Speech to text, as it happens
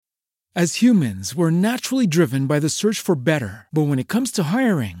As humans, we're naturally driven by the search for better. But when it comes to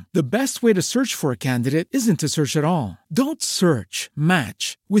hiring, the best way to search for a candidate isn't to search at all. Don't search,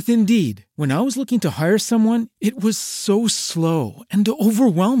 match with Indeed. When I was looking to hire someone, it was so slow and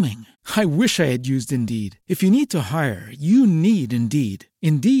overwhelming. I wish I had used Indeed. If you need to hire, you need Indeed.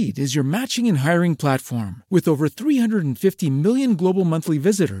 Indeed is your matching and hiring platform with over 350 million global monthly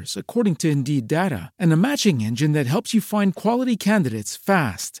visitors, according to Indeed data, and a matching engine that helps you find quality candidates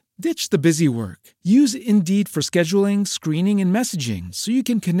fast. Ditch the busy work. Use Indeed for scheduling, screening, and messaging so you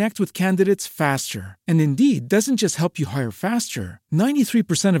can connect with candidates faster. And Indeed doesn't just help you hire faster.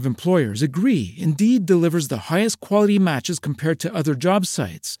 93% of employers agree Indeed delivers the highest quality matches compared to other job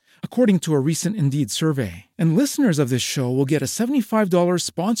sites, according to a recent Indeed survey. And listeners of this show will get a $75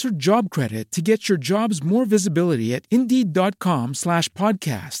 sponsored job credit to get your jobs more visibility at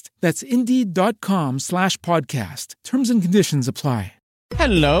Indeed.com/podcast. That's Indeed.com/podcast. Terms and conditions apply.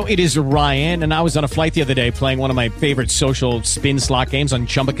 Hello, it is Ryan, and I was on a flight the other day playing one of my favorite social spin slot games on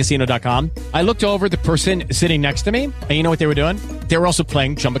ChumbaCasino.com. I looked over at the person sitting next to me, and you know what they were doing? They were also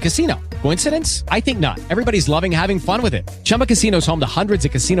playing Chumba Casino. Coincidence? I think not. Everybody's loving having fun with it. Chumba Casino is home to hundreds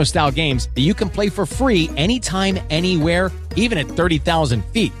of casino-style games that you can play for free anytime, anywhere, even at 30,000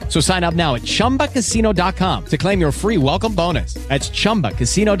 feet. So sign up now at ChumbaCasino.com to claim your free welcome bonus. That's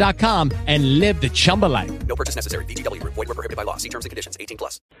ChumbaCasino.com and live the Chumba life. No purchase necessary. VGW. Void where prohibited by law. See terms and conditions.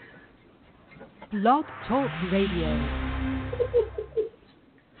 18+. Blog Talk Radio.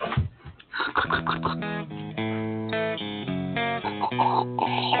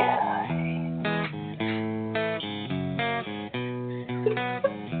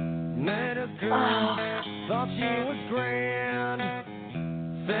 Met a girl, thought she was grand,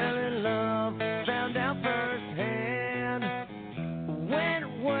 fell in love, found out firsthand,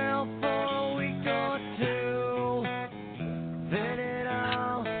 went well for a week or two, then it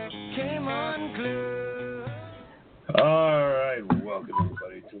all came unglued. All right, welcome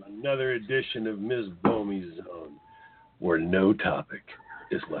everybody to another edition of Ms. Bomey's Zone, where no topic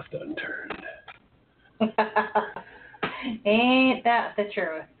is left unturned. Ain't that the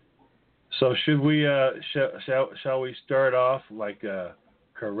truth? So should we shall we start off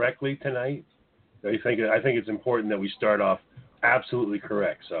correctly tonight? I think it's important that we start off absolutely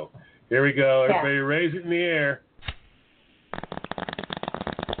correct. So here we go. Everybody raise it in the air.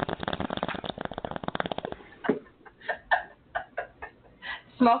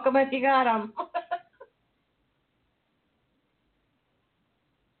 Smoke them if you got them.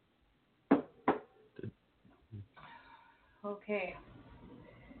 Okay.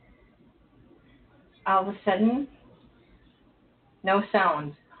 All of a sudden, no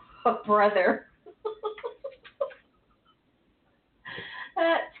sound. Oh, brother.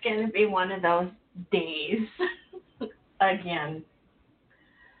 That's going to be one of those days again.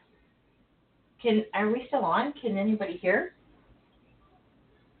 Are we still on? Can anybody hear?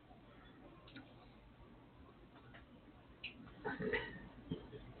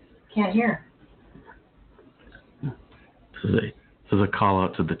 Can't hear. This is a call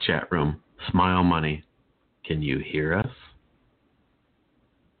out to the chat room. Smile Money, can you hear us?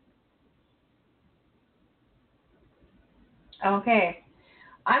 Okay.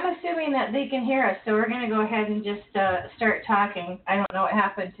 I'm assuming that they can hear us, so we're going to go ahead and just start talking. I don't know what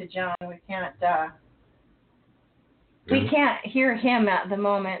happened to John. We can't hear him at the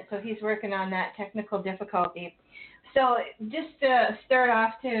moment, so he's working on that technical difficulty. So just to start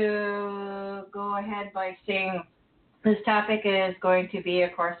off, to go ahead by saying this topic is going to be,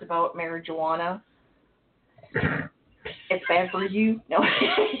 of course, about marijuana. It's bad for you? No,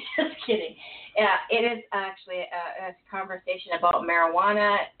 just kidding. It is actually a conversation about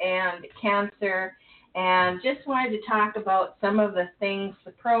marijuana and cancer, and just wanted to talk about some of the things,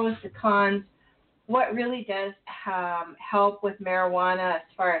 the pros, the cons, what really does help with marijuana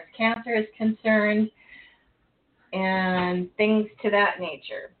as far as cancer is concerned, and things to that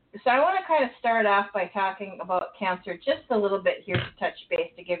nature. So I want to kind of start off by talking about cancer just a little bit here to touch base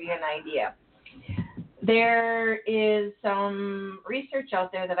to give you an idea. There is some research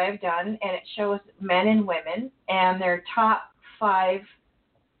out there that I've done, and it shows men and women and their top 5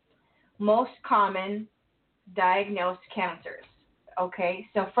 most common diagnosed cancers. Okay,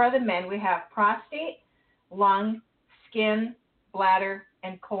 so for the men, we have prostate, lung, skin, bladder,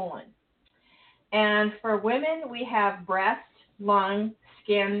 and colon. And for women, we have breast, lung,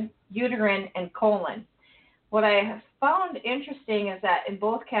 skin, uterine, and colon. What I have found interesting is that in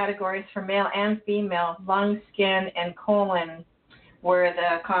both categories, for male and female, lung, skin, and colon were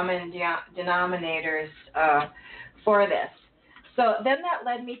the common denominators for this. So So then that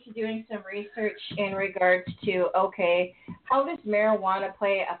led me to doing some research in regards to, okay, how does marijuana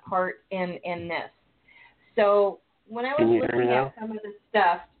play a part in this? So when I was looking at some of the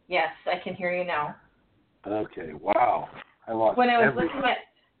stuff, yes, I can hear you now. Okay, wow. I lost when I was everything. looking at,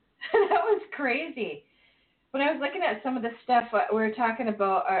 that was crazy. When I was looking at some of the stuff we were talking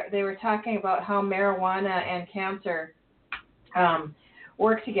about, they were talking about how marijuana and cancer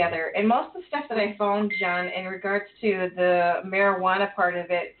work together. And most of the stuff that I found, John, in regards to the marijuana part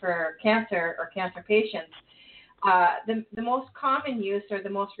of it for cancer or cancer patients, the most common use or the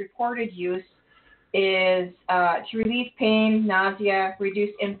most reported use is to relieve pain, nausea,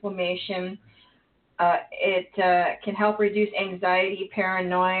 reduce inflammation. It can help reduce anxiety,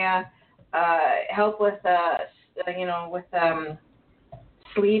 paranoia, help with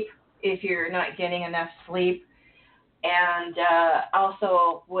sleep if you're not getting enough sleep, and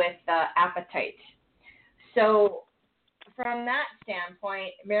also with appetite. So from that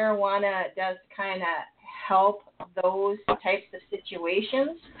standpoint, marijuana does kind of help those types of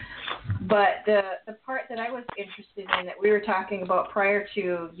situations. But the part that I was interested in that we were talking about prior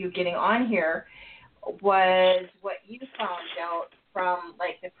to you getting on here was what you found out from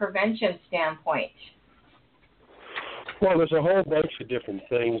like the prevention standpoint. Well, there's a whole bunch of different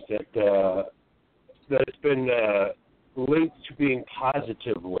things that's been linked to being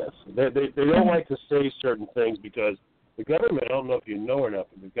positive with. They don't like to say certain things because the government, I don't know if you know or not,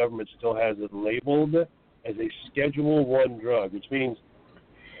 but the government still has it labeled as a Schedule 1 drug, which means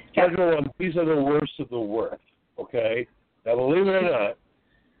Schedule 1, these are the worst of the worst, okay? Now, believe it or not,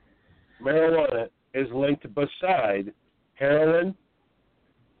 marijuana is linked beside heroin,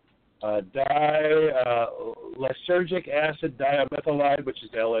 lysergic acid diamethylide, which is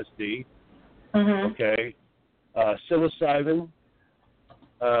LSD, okay, psilocybin,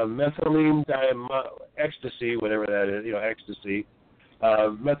 methylene ecstasy, whatever that is, ecstasy,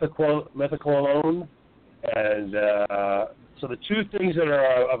 methaqualone, and so the two things that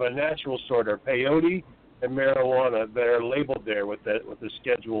are of a natural sort are peyote and marijuana that are labeled there with the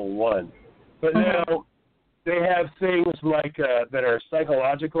Schedule 1. But now they have things like that are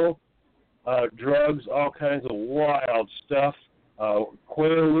psychological drugs, all kinds of wild stuff,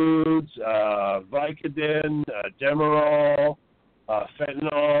 Quaaludes, Vicodin, Demerol,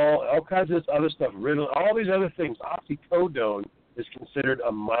 fentanyl, all kinds of other stuff, Ritalin, all these other things. Oxycodone is considered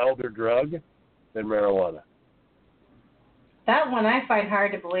a milder drug than marijuana. That one I find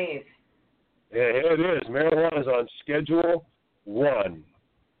hard to believe. Yeah, it is. Marijuana is on Schedule 1.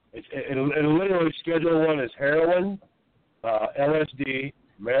 It literally Schedule 1 is heroin, LSD,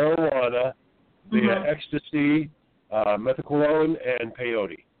 marijuana, the ecstasy, methaqualone, and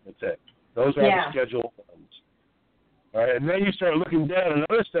peyote. That's it. Those are the Schedule 1s. All right, and then you start looking down at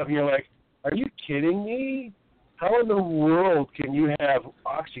other stuff, and you're like, are you kidding me? How in the world can you have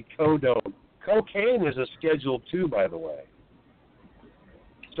oxycodone? Cocaine is a Schedule 2, by the way.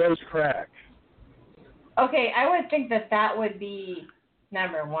 So is crack. Okay, I would think that would be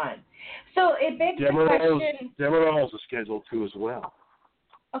number 1. So it begs the question. Demerol is a Schedule 2 as well.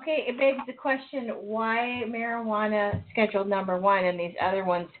 Okay, it begs the question: why marijuana scheduled number 1 and these other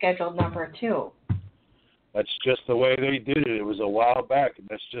ones scheduled number 2? That's just the way they did it. It was a while back.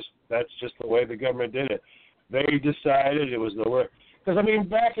 That's just the way the government did it. They decided it was the way. Because you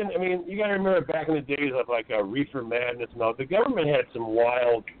got to remember back in the days of like a reefer madness and all. The government had some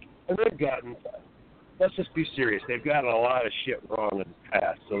wild, and they've gotten. Let's just be serious. They've gotten a lot of shit wrong in the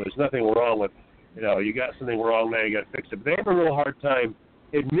past. So there's nothing wrong with, you got something wrong now, you got to fix it. But they have a real hard time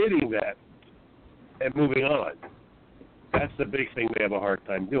admitting that and moving on. That's the big thing they have a hard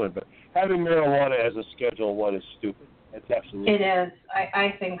time doing. But having marijuana as a Schedule 1 is stupid. That's absolutely. It is.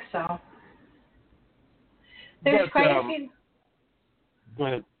 I think so. There's quite a few. Go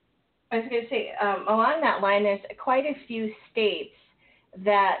ahead. I was going to say, along that line, there's quite a few states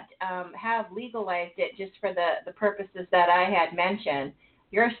that have legalized it just for the purposes that I had mentioned.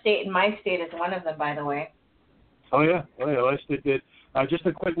 Your state and my state is one of them, by the way. Oh, yeah. My state did. Just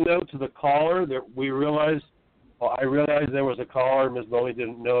a quick note to the caller that I realized there was a caller. Ms. Boney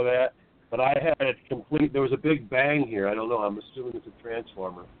didn't know that. But I had it complete. There was a big bang here. I don't know. I'm assuming it's a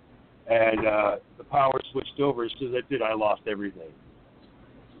transformer. And the power switched over. As soon as it did, I lost everything.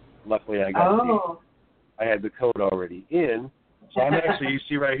 Luckily, I got I had the code already in. So I'm actually, you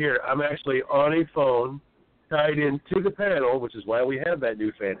see right here, I'm actually on a phone tied into the panel, which is why we have that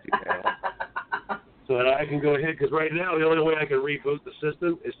new fancy panel, so that I can go ahead, because right now the only way I can reboot the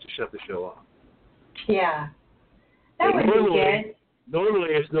system is to shut the show off. Yeah. That would be good.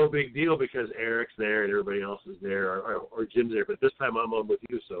 Normally it's no big deal because Eric's there and everybody else is there, or Jim's there, but this time I'm on with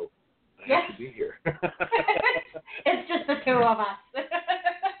you, so Yes. to be here. It's just the two of us.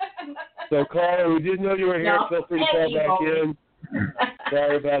 So, caller, we didn't know you were here. No, Feel free to call back in.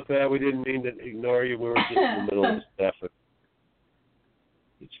 Sorry about that. We didn't mean to ignore you. We were just in the middle of stuff.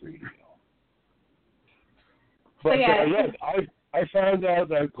 It's radio. But yeah. I found out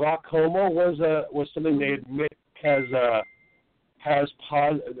that glaucoma was something they admit marijuana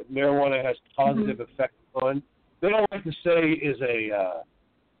has positive effects on. They don't like to say is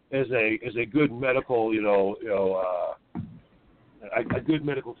a good medical a good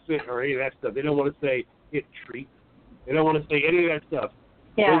medical fit or any of that stuff. They don't want to say it treats. They don't want to say any of that stuff.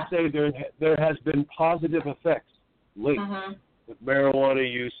 Yeah. They say there has been positive effects linked with marijuana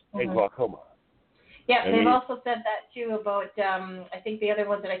use and glaucoma. Yeah, they've also said that too about I think the other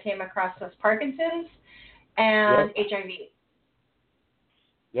one that I came across was Parkinson's and HIV.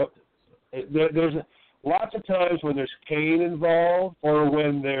 Yep. There's lots of times when there's pain involved or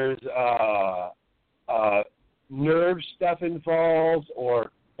when there's nerve stuff involved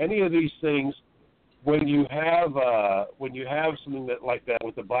or any of these things. When you have something like that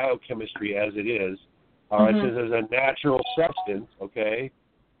with the biochemistry as it is, all right, since there's a natural substance, okay,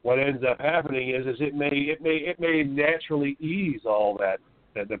 what ends up happening is it may naturally ease all that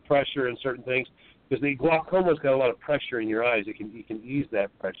the pressure and certain things, because the glaucoma's got a lot of pressure in your eyes. You can ease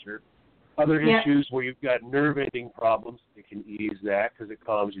that pressure. Other issues where you've got nerve ending problems, it can ease that because it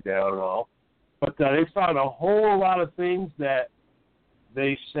calms you down and all. But they found a whole lot of things that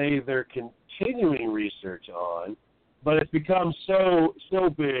they say they're continuing research on, but it's become so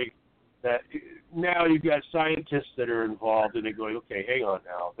big that now you've got scientists that are involved in it going, okay, hang on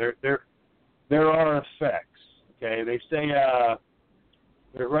now. There are effects, okay? They say that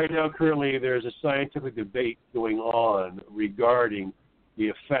right now currently there's a scientific debate going on regarding the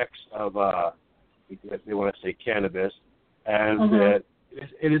effects of, they want to say cannabis, and that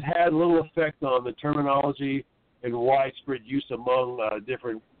it has had little effect on the terminology and widespread use among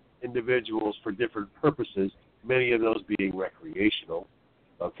different individuals for different purposes, many of those being recreational,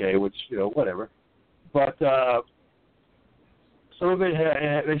 okay, which, whatever. But some of it,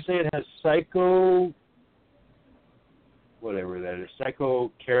 they say it has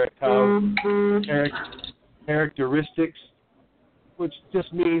characteristics, which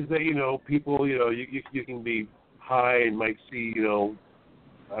just means that, people, you can be high and might see, I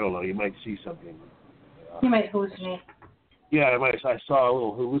don't know, you might see something. You might hallucinate. Yeah, I saw a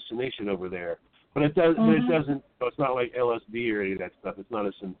little hallucination over there, but it does. But it doesn't. It's not like LSD or any of that stuff. It's not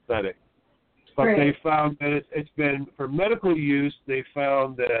a synthetic. But they found that it's been for medical use. They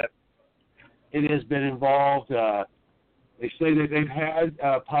found that it has been involved. They say that they've had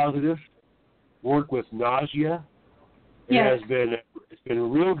positive work with nausea. It's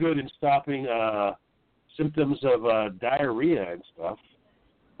been real good in stopping symptoms of diarrhea and stuff.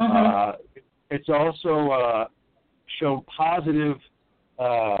 It's also shown positive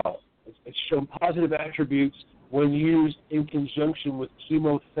attributes when used in conjunction with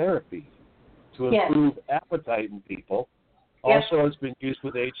chemotherapy to improve appetite in people. Also, it's been used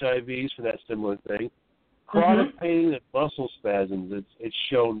with HIVs for that similar thing. Chronic pain and muscle spasms, it's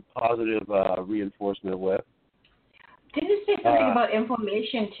shown positive reinforcement with. Didn't you say something about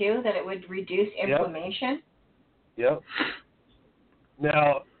inflammation too, that it would reduce inflammation? Yep.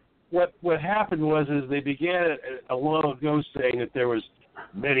 Now, what happened was they began a while ago saying that there was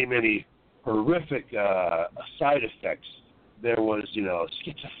many horrific side effects. There was,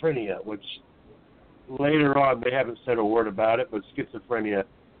 schizophrenia, which later on they haven't said a word about it, but schizophrenia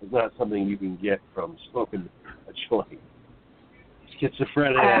is not something you can get from smoking a joint.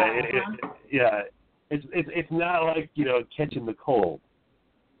 Schizophrenia, it's not like catching the cold.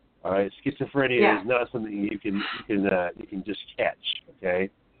 All right, schizophrenia is not something you can just catch. Okay.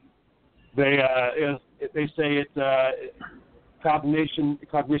 They say it's cognition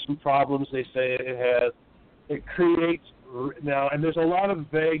problems. They say it creates now, and there's a lot of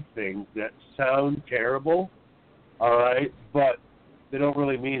vague things that sound terrible, all right, but they don't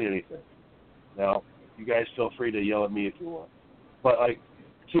really mean anything. Now, you guys feel free to yell at me if you want, but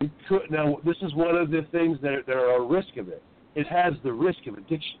now this is one of the things that are a risk of it. It has the risk of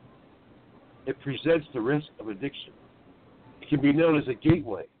addiction. It presents the risk of addiction. It can be known as a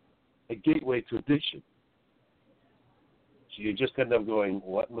gateway to addiction. So you just end up going,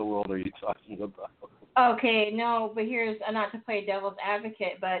 what in the world are you talking about? Okay, no, but here's, not to play devil's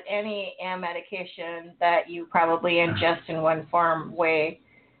advocate, but any medication that you probably ingest in one form way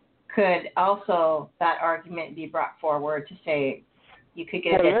could also, that argument be brought forward to say you could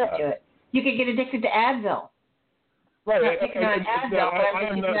get addicted to it. You could get addicted to Advil. Right. Not picking on Advil, but I'm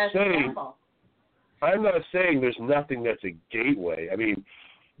just using that as an example. I'm not saying there's nothing that's a gateway. I mean,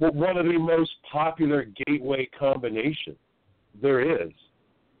 one of the most popular gateway combinations there is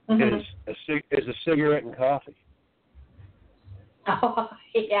is a cigarette and coffee. Oh,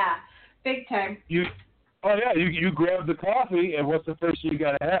 yeah. Big time. You grab the coffee, and what's the first thing you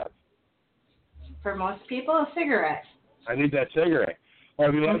got to have? For most people, a cigarette. I need that cigarette. Or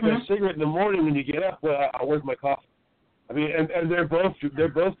if you like that cigarette in the morning when you get up, well, where's my coffee? I mean, and they're both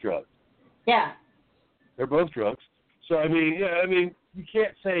drugs. Yeah. They're both drugs. So I mean, you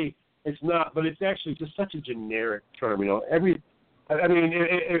can't say it's not, but it's actually just such a generic term. If you I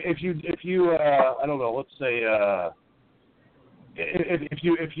don't know, let's say if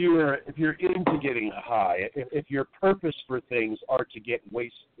you're into getting high, if your purpose for things are to get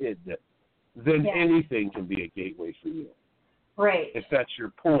wasted, then anything can be a gateway for you. Right. If that's your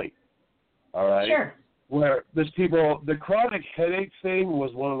point. All right. Sure. Where there's people, the chronic headache thing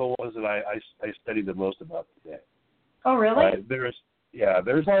was one of the ones that I studied the most about today. Oh, really? Right? There's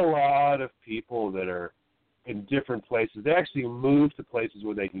a lot of people that are in different places. They actually move to places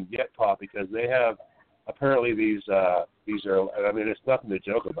where they can get pot because they have apparently these are. I mean, it's nothing to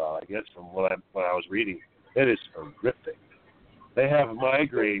joke about. I guess from what I was reading, it is horrific. They have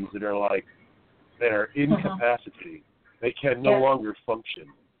migraines that are incapacitating. They can no longer function.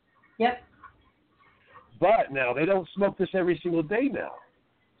 Yep. But now they don't smoke this every single day now.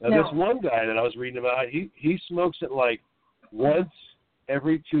 Now this one guy that I was reading about, he smokes it like once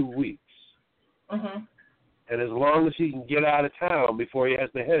every 2 weeks. And as long as he can get out of town before he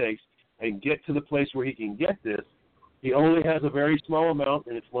has the headaches and get to the place where he can get this, he only has a very small amount,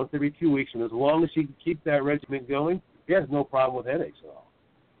 and it's once every 2 weeks. And as long as he can keep that regimen going, he has no problem with headaches at all.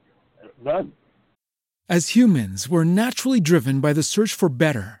 None. As humans, we're naturally driven by the search for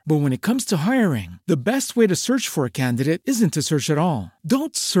better. But when it comes to hiring, the best way to search for a candidate isn't to search at all.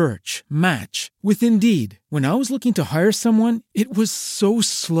 Don't search, match with Indeed. When I was looking to hire someone, it was so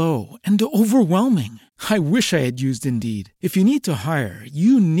slow and overwhelming. I wish I had used Indeed. If you need to hire,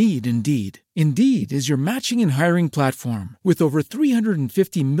 you need Indeed. Indeed is your matching and hiring platform with over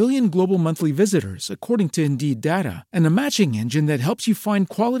 350 million global monthly visitors, according to Indeed data, and a matching engine that helps you find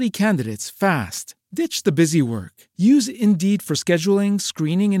quality candidates fast. Ditch the busy work. Use Indeed for scheduling,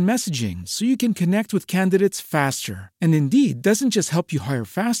 screening, and messaging so you can connect with candidates faster. And Indeed doesn't just help you hire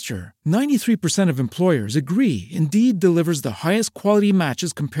faster. 93% of employers agree Indeed delivers the highest quality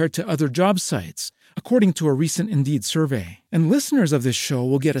matches compared to other job sites, according to a recent Indeed survey. And listeners of this show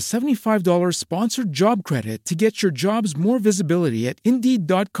will get a $75 sponsored job credit to get your jobs more visibility at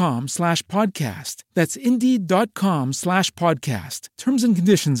Indeed.com/podcast. That's Indeed.com/podcast. Terms and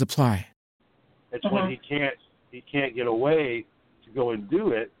conditions apply. It's when he can't get away to go and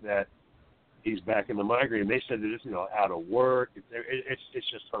do it that he's back in the migraine. They said that it's out of work. It's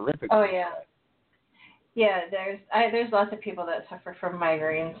just horrific. Oh yeah, yeah. There's lots of people that suffer from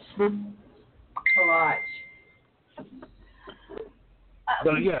migraines. A lot.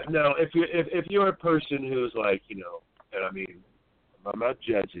 But no. If you're a person who's like and I mean, I'm not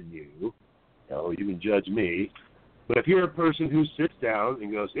judging you. You can judge me. But if you're a person who sits down and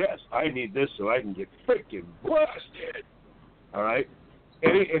goes, yes, I need this so I can get freaking blasted, all right?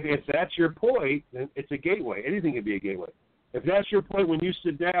 And if that's your point, then it's a gateway. Anything can be a gateway. If that's your point when you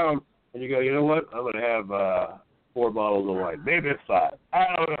sit down and you go, you know what, I'm going to have 4 bottles of wine, maybe it's 5.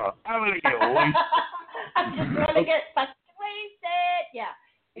 I don't know. I'm going to get wasted. I'm just going to get wasted. Yeah.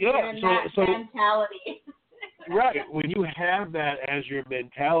 So mentality. Right. When you have that as your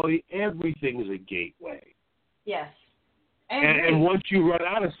mentality, everything is a gateway. Yes. And once you run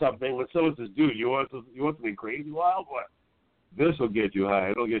out of something, when someone says, dude, you want something crazy? Well, what? This will get you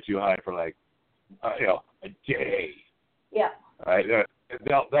high. It'll get you high for like, a day. Yeah. All right.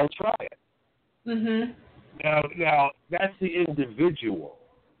 They'll try it. Mhm. Now that's the individual.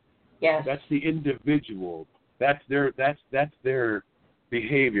 Yes. That's the individual. That's their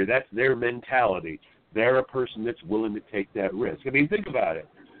behavior. That's their mentality. They're a person that's willing to take that risk. I mean, think about it.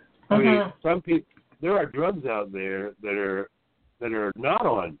 I mean, some people. There are drugs out there that are not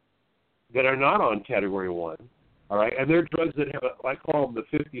on Category 1, all right, and they're drugs that have I call them the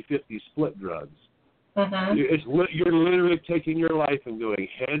 50-50 split drugs. You're literally taking your life and going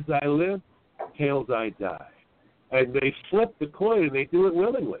heads I live, tails I die, and they flip the coin and they do it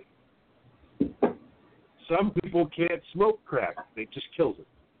willingly. Some people can't smoke crack; it just kills them.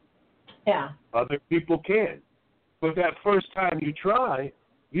 Yeah. Other people can, but that first time you try.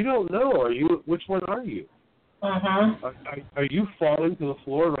 You don't know, are you? Which one are you? Are you falling to the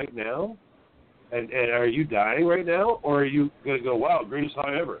floor right now? And are you dying right now? Or are you going to go, wow, greatest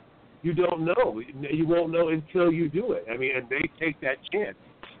high ever? You don't know. You won't know until you do it. I mean, and they take that chance.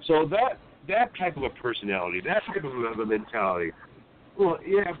 So that type of a personality, that type of a mentality, Well,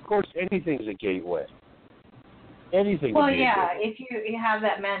 yeah, of course, anything's a gateway. Anything. Well, yeah, if you have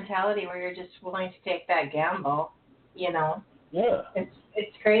that mentality where you're just willing to take that gamble, you know. Yeah.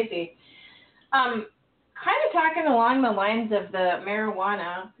 It's crazy. Kind of talking along the lines of the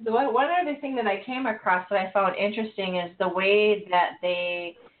marijuana, one other thing that I came across that I found interesting is the way that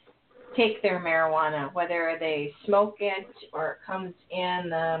they take their marijuana, whether they smoke it or it comes in.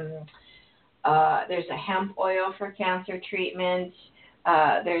 There's a hemp oil for cancer treatment.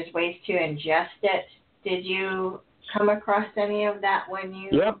 There's ways to ingest it. Did you come across any of that when you?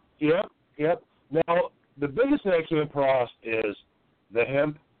 Yep. Now, the biggest thing I came across is the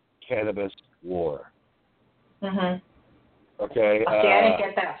hemp cannabis war. Mhm. Okay. I didn't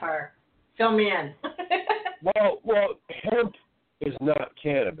get that far. Fill me in. well, hemp is not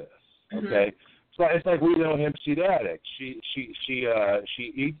cannabis. Okay. So it's like we know hemp seed addicts. She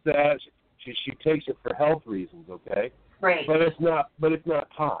eats that. She takes it for health reasons. Okay. Right. But it's not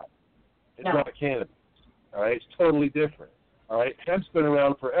pot. It's not cannabis. All right. It's totally different. All right. Hemp's been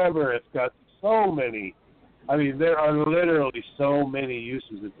around forever. It's got so many. I mean, there are literally so many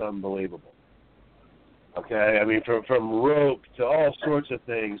uses. It's unbelievable. Okay. I mean, from rope to all sorts of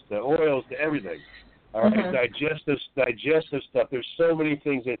things, to oils to everything. All right. Digestive stuff. There's so many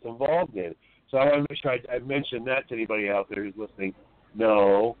things it's involved in. So I want to make sure I mention that to anybody out there who's listening.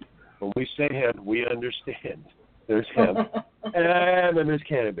 No, when we say hemp, we understand. There's hemp, and then there's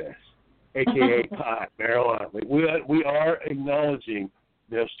cannabis, a.k.a. pot, marijuana. We are acknowledging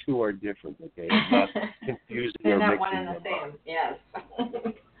those two are different, okay? It's not confusing They're or not mixing one and the them same, up.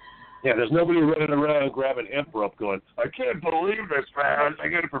 yes. Yeah, there's nobody running around grabbing hemp rope going, I can't believe this, man. I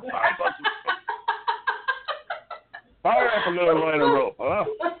got it for $5. Fire up a little line of rope, huh?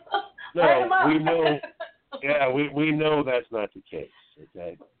 No, we know. Yeah, we know that's not the case,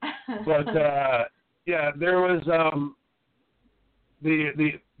 okay? But yeah, there was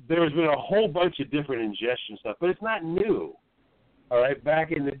there's been a whole bunch of different ingestion stuff, but it's not new. All right,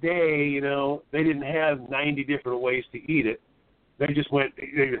 back in the day, you know, they didn't have 90 different ways to eat it. They just went,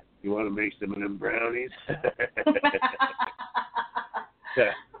 you want to make some of them brownies?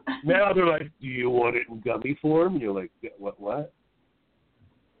 Yeah. Now they're like, do you want it in gummy form? And you're like, what? What?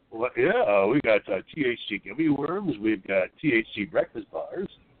 Yeah, we got THC gummy worms. We've got THC breakfast bars.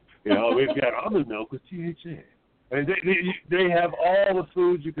 You know, we've got almond milk with THC. I mean, they have all the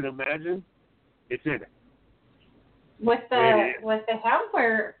foods you can imagine. It's in it. With the hemp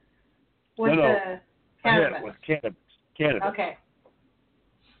or with the cannabis? Yeah, with cannabis. Okay.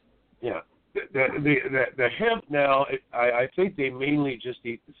 Yeah. The hemp now, I think they mainly just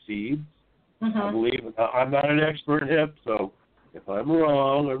eat the seeds. Mm-hmm. I believe. I'm not an expert in hemp, so if I'm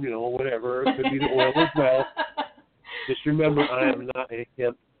wrong or, you know, whatever, it could be the oil as well. Just remember, I am not a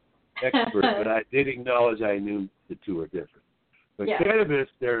hemp expert, but I did acknowledge I knew the two are different. But cannabis,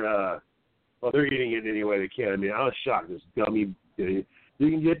 they're eating it any way they can. I mean, I was shocked. This gummy, you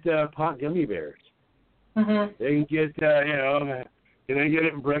can get pot gummy bears. Mm-hmm. They can get, can I get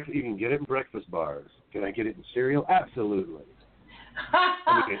it in breakfast? You can get it in breakfast bars. Can I get it in cereal? Absolutely.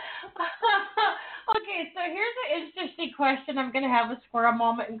 Okay, so here's an interesting question. I'm going to have a squirrel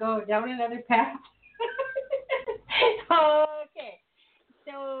moment and go down another path. Okay.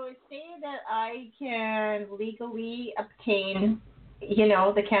 So say that I can legally obtain, you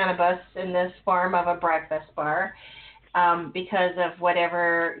know, the cannabis in this form of a breakfast bar because of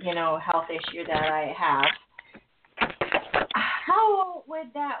whatever, you know, health issue that I have. How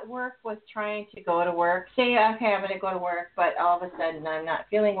would that work with trying to go to work? Say, okay, I'm going to go to work, but all of a sudden I'm not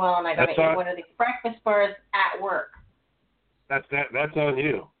feeling well and I got to eat one of these breakfast bars at work. That's on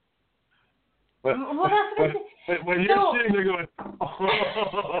you. But, well, that's but when you're sitting there going,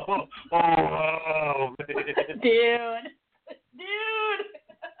 oh man, dude.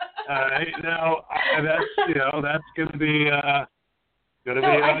 All right, now that's going to be on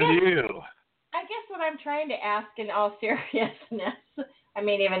you. I guess what I'm trying to ask in all seriousness, I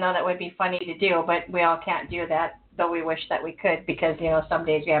mean, even though that would be funny to do, but we all can't do that, though we wish that we could because, you know, some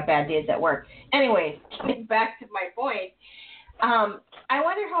days we have bad days at work. Anyways, getting back to my point, I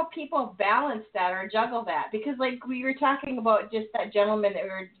wonder how people balance that or juggle that because, like, we were talking about just that gentleman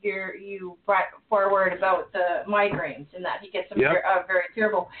that you brought forward about the migraines and that he gets them very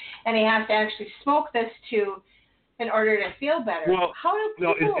terrible, and he has to actually smoke this in order to feel better. Well, how do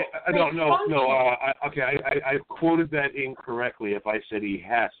people okay, I quoted that incorrectly if I said he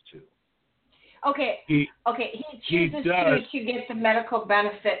has to. Okay. He chooses to get the medical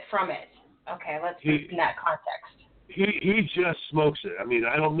benefit from it. Okay, let's put it in that context. He just smokes it. I mean,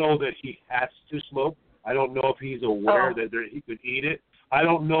 I don't know that he has to smoke. I don't know if he's aware that he could eat it. I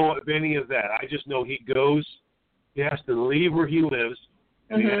don't know of any of that. I just know he goes He has to leave where he lives,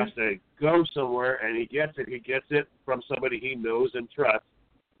 and he Mhm. has to go somewhere, and he gets it. He gets it from somebody he knows and trusts,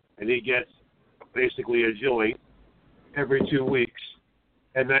 and he gets basically a joint every 2 weeks,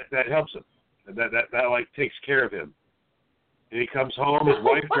 and that helps him. And that like takes care of him. And he comes home. His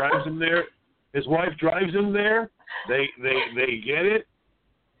wife drives him there. His wife drives him there. They get it.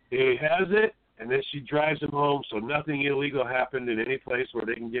 He has it, and then she drives him home. So nothing illegal happened in any place where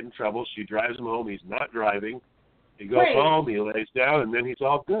they can get in trouble. She drives him home. He's not driving. He goes Right. home. He lays down, and then he's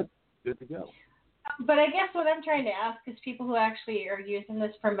all good to go. But I guess what I'm trying to ask is people who actually are using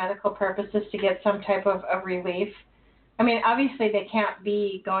this for medical purposes to get some type of relief. I mean, obviously they can't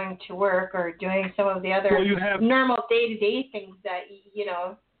be going to work or doing some of the other Well, you have- normal day-to-day things that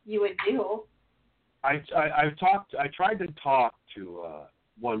you would do. I tried to talk to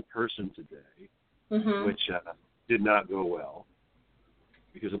one person today, Mhm. which did not go well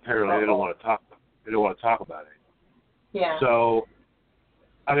because apparently they don't want to talk. They don't want to talk about it. Yeah. So,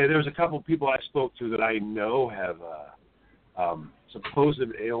 I mean, there's a couple of people I spoke to that I know have supposed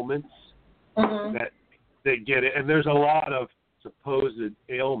ailments Mhm. that they get it, and there's a lot of supposed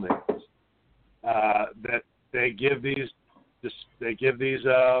ailments that they give these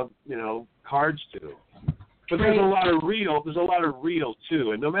cards to. But there's a lot of real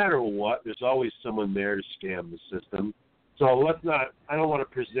too, and no matter what, there's always someone there to scam the system. So I don't want to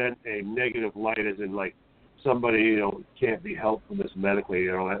present a negative light as in like somebody, can't be helped from this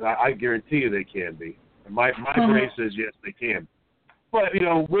medically. I guarantee you they can be. And my brain says yes, they can. But,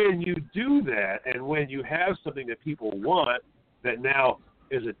 when you do that and when you have something that people want that now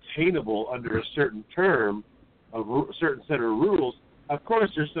is attainable under a certain term, a certain set of rules, of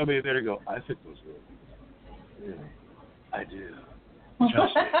course there's somebody there to go, I fit those rules. Yeah, I do.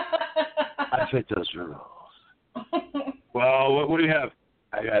 Trust me. I fit those rules. Well, what do you have?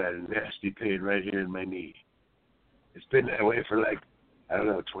 I got a nasty pain right here in my knee. It's been that way for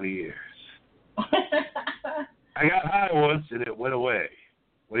 20 years. I got high once and it went away.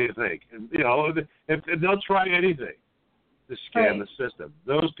 What do you think? And, if they'll try anything to scam the system.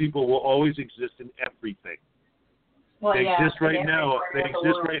 Those people will always exist in everything. Well, they exist right now. They everywhere in the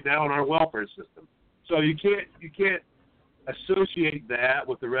exist world. right now in our welfare system. So you can't associate that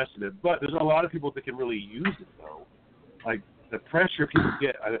with the rest of it. But there's a lot of people that can really use it though. Like the pressure people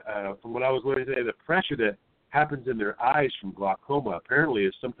get from what I was learning today, the pressure that happens in their eyes from glaucoma apparently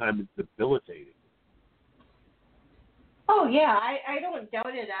is sometimes debilitating. Oh yeah, I don't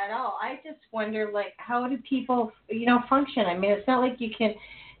doubt it at all. I just wonder how do people function? I mean, it's not like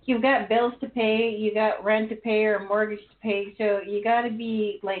you've got bills to pay, you got rent to pay or mortgage to pay, so you got to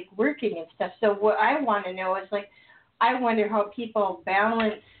be working and stuff. So what I want to know is I wonder how people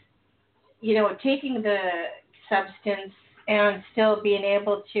balance taking the substance and still being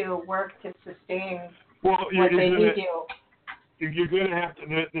able to work to sustain what they do. You're going to have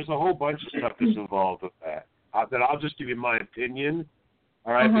to. There's a whole bunch of stuff that's involved with that. That I'll just give you my opinion,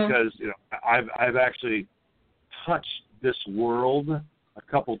 all right? Because I've actually touched this world a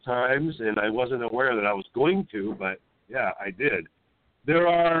couple times, and I wasn't aware that I was going to, but yeah, I did. There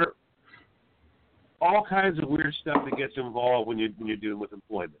are all kinds of weird stuff that gets involved when you're dealing with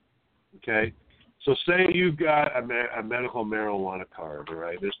employment. Okay, so say you've got a medical marijuana card, all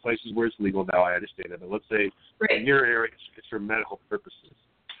right? There's places where it's legal now. I understand that, but let's say in your area it's for medical purposes.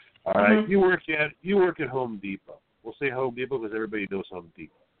 All right, you work at Home Depot. We'll say Home Depot because everybody knows Home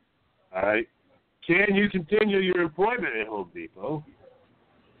Depot. All right, can you continue your employment at Home Depot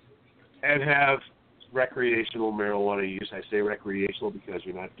and have recreational marijuana use? I say recreational because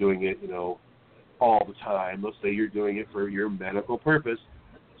you're not doing it, all the time. Let's say you're doing it for your medical purpose.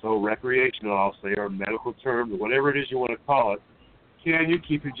 So recreational, I'll say, or medical terms, whatever it is you want to call it. Can you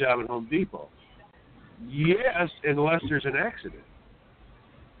keep your job at Home Depot? Yes, unless there's an accident.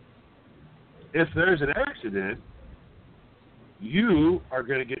 If there's an accident, you are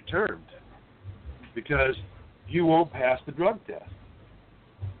going to get termed because you won't pass the drug test.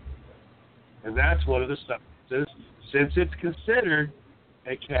 And that's one of the substances, since it's considered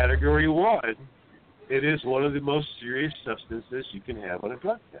a Category 1, it is one of the most serious substances you can have on a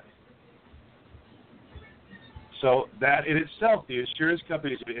drug test. So that in itself, the insurance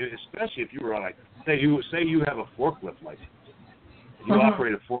companies, especially if you were on, say you have a forklift license, you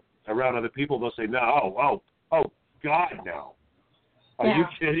operate a forklift around other people, they'll say, no, oh, God, no. Are you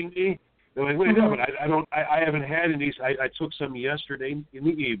kidding me? They're like, wait, no, but I haven't had any. I took some yesterday in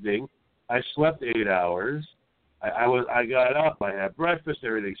the evening. I slept 8 hours. I got up. I had breakfast.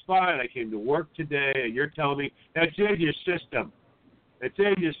 Everything's fine. I came to work today, and you're telling me that's in your system. It's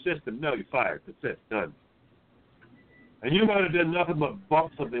in your system. No, you're fired. That's it. Done. And you might have done nothing but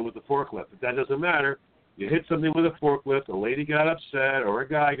bump something with the forklift, but that doesn't matter You hit something with a forklift, a lady got upset or a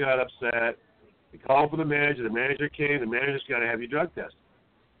guy got upset. They called for the manager came, the manager's got to have you drug tested.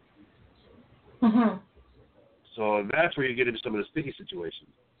 Mm-hmm. So that's where you get into some of the sticky situations.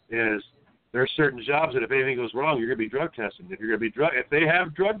 Is there are certain jobs that if anything goes wrong, you're going to be drug tested. If they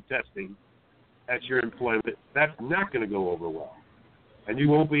have drug testing at your employment, that's not going to go over well, and you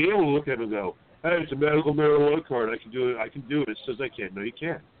won't be able to look at it and go, "Hey, it's a medical marijuana card. I can do it. It says I can't." No, you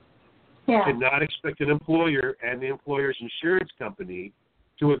can't. Yeah. You cannot expect an employer and the employer's insurance company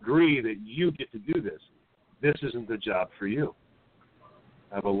to agree that you get to do this. This isn't the job for you.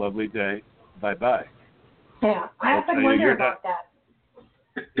 Have a lovely day. Bye-bye. Yeah, I often wonder about that.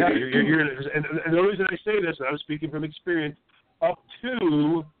 Yeah, and the reason I say this, I'm speaking from experience, up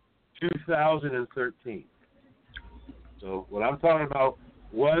to 2013. So what I'm talking about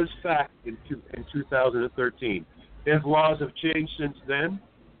was fact in 2013. If laws have changed since then,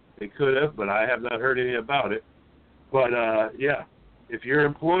 they could have, but I have not heard anything about it. But, yeah, if your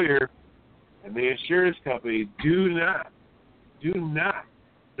employer and the insurance company do not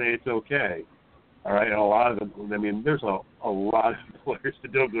say it's okay, all right, and a lot of them, I mean, there's a lot of employers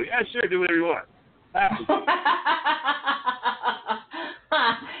that don't go, yeah, sure, do whatever you want.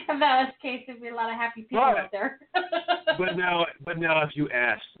 If that was the case, there'd be a lot of happy people out there. but now, if you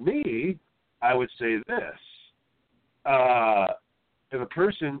ask me, I would say this: if a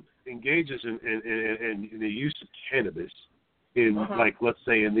person engages in the use of cannabis in, like, let's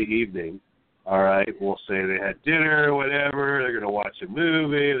say in the evening, all right, we'll say they had dinner or whatever, they're going to watch a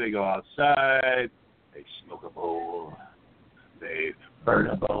movie, they go outside, they smoke a bowl, they burn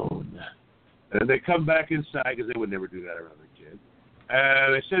a bone, and they come back inside because they would never do that around their kid.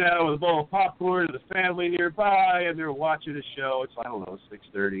 And they sit down with a bowl of popcorn and the family nearby, and they're watching a show. It's, I don't know,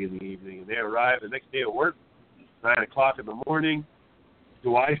 6:30 in the evening, and they arrive the next day at work, 9 o'clock in the morning.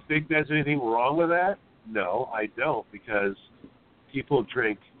 Do I think there's anything wrong with that? No, I don't, because people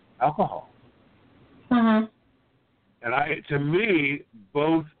drink alcohol. Mm-hmm. And to me,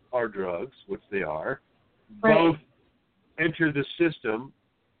 both are drugs, which they are. Right. Both enter the system.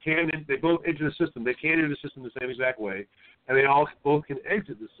 They both enter the system. They can enter the system the same exact way, and they both can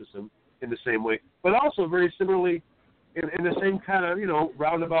exit the system in the same way, but also very similarly in the same kind of,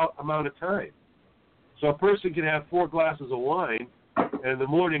 roundabout amount of time. So a person can have 4 glasses of wine and in the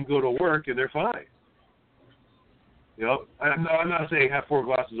morning go to work and they're fine. I'm not saying have 4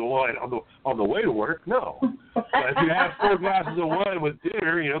 glasses of wine on the way to work. No, but if you have 4 glasses of wine with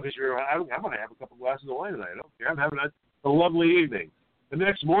dinner, because I'm going to have a couple glasses of wine tonight. I don't care. I'm having a lovely evening. The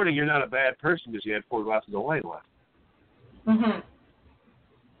next morning, you're not a bad person because you had 4 glasses of wine left. Mm-hmm.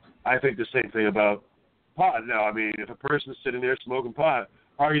 I think the same thing about pot. Now, I mean, if a person's sitting there smoking pot,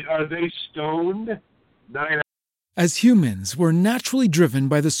 are they stoned 9 hours? As humans, we're naturally driven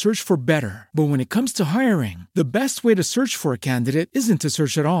by the search for better. But when it comes to hiring, the best way to search for a candidate isn't to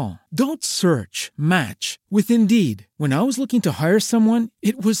search at all. Don't search, match with Indeed. When I was looking to hire someone,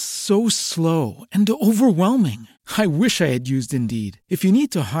 it was so slow and overwhelming. I wish I had used Indeed. If you need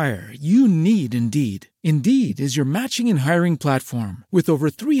to hire, you need Indeed. Indeed is your matching and hiring platform with over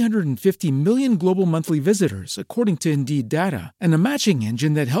 350 million global monthly visitors, according to Indeed data, and a matching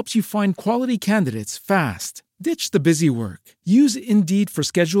engine that helps you find quality candidates fast. Ditch the busy work. Use Indeed for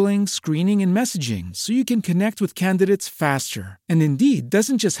scheduling, screening, and messaging so you can connect with candidates faster. And Indeed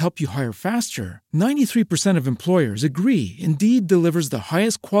doesn't just help you hire faster. 93% of employers agree Indeed delivers the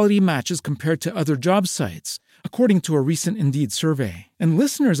highest quality matches compared to other job sites, according to a recent Indeed survey. And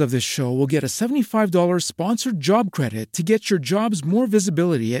listeners of this show will get a $75 sponsored job credit to get your jobs more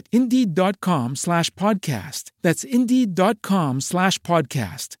visibility at Indeed.com/podcast. That's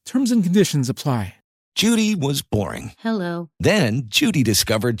Indeed.com/podcast. Terms and conditions apply. Judy was boring. Hello. Then Judy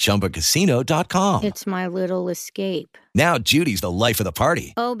discovered ChumbaCasino.com. It's my little escape. Now Judy's the life of the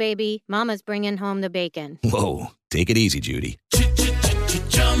party. Oh, baby, mama's bringing home the bacon. Whoa, take it easy, Judy.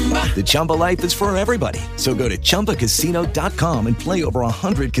 The Chumba life is for everybody. So go to ChumbaCasino.com and play over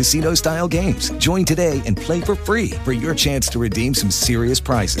 100 casino-style games. Join today and play for free for your chance to redeem some serious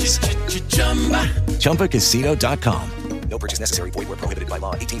prizes. ChumbaCasino.com. No purchase necessary. Void where prohibited by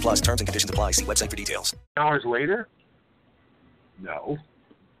law. 18+ terms and conditions apply. See website for details. Hours later? No.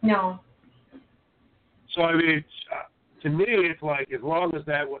 No. So, I mean, to me, it's like as long as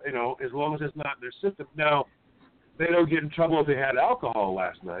that, as long as it's not in their system. Now, they don't get in trouble if they had alcohol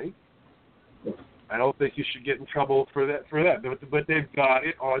last night. I don't think you should get in trouble for that. But they've got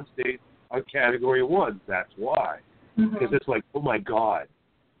it on state on Category 1. That's why. Because it's like, oh, my God,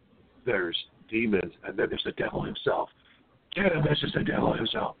 there's demons, and then there's the devil himself. Cannabis is the devil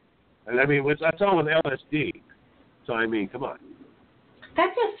himself. And I mean, that's all with LSD. So, I mean, come on.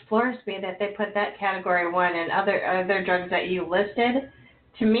 That just floors me that they put that category 1 and other drugs that you listed.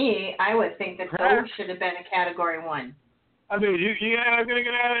 To me, I would think that those should have been a category 1. I mean, I'm going to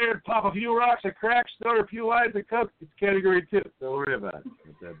get out of there and pop a few rocks of crack, snort a few lines of coke. It's category 2. Don't worry about it.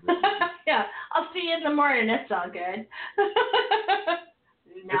 Yeah, I'll see you in the morning. It's all good.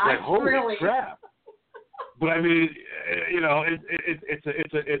 It's like, holy crap. But I mean,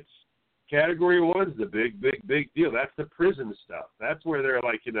 it's category 1 is the big deal. That's the prison stuff. That's where they're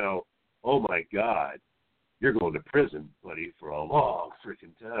like, oh my God, you're going to prison, buddy, for a long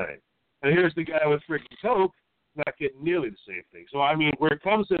freaking time. And here's the guy with freaking coke not getting nearly the same thing. So I mean, where it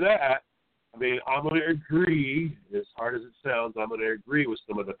comes to that, I mean, I'm going to agree, as hard as it sounds, I'm going to agree with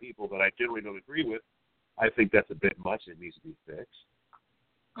some of the people that I generally don't agree with. I think that's a bit much. It needs to be fixed.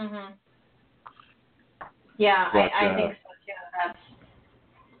 Mhm. Yeah, but, I think so too.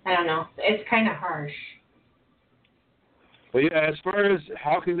 I don't know. It's kind of harsh. But yeah, as far as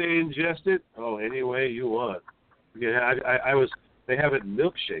how can they ingest it, any way you want. Yeah, they have it in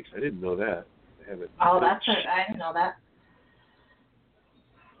milkshakes. I didn't know that. They have it. I didn't know that.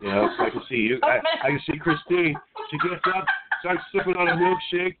 Yeah, I can see you. I can see Christine. She gets up, starts sipping on a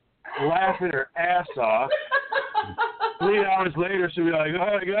milkshake, laughing her ass off. 3 hours later, she'll be like,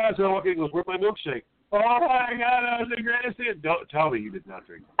 "Oh my God!" So walking goes, "Where's my milkshake?" "Oh my God, that was the greatest thing." Don't tell me you did not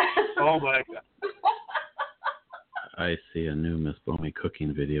drink it. Oh my God. I see a new Miss Bomey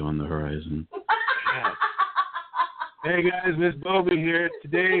cooking video on the horizon. Yeah. Hey guys, Miss Bomey here.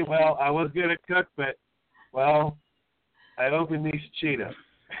 Today, well, I was going to cook, but, well, I opened these Cheetos.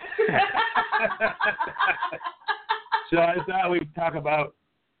 So I thought we'd talk about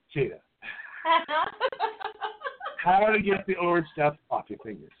Cheetos. How to get the orange stuff off your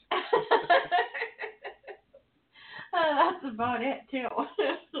fingers. That's about it, too.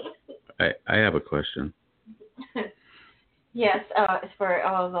 I have a question. Yes, for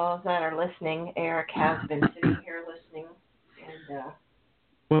all those that are listening, Eric has been sitting here listening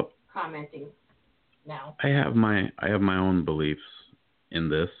and commenting now. I have my own beliefs in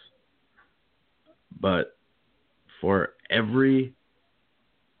this, but for every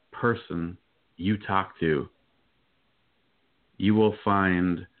person you talk to, you will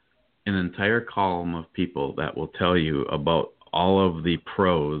find an entire column of people that will tell you about all of the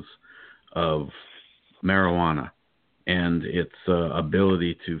pros of marijuana and its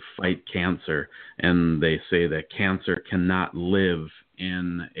ability to fight cancer. And they say that cancer cannot live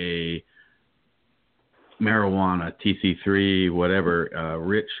in a marijuana, TC3, whatever,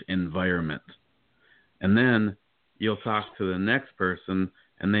 rich environment. And then you'll talk to the next person,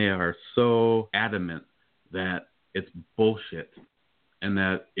 and they are so adamant that it's bullshit and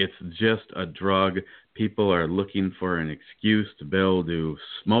that it's just a drug. People are looking for an excuse to be able to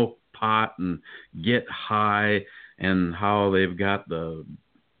smoke pot and get high, and how they've got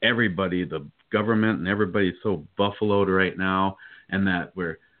everybody, the government and everybody's so buffaloed right now, and that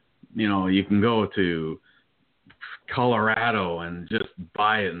you can go to Colorado and just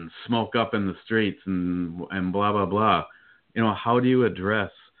buy it and smoke up in the streets and blah, blah, blah. How do you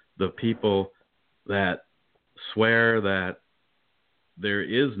address the people that swear that there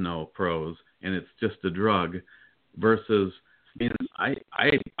is no pros and it's just a drug versus, I'm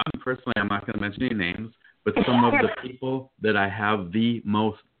not going to mention any names, but some of the people that I have the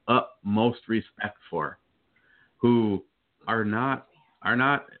utmost respect for, who are not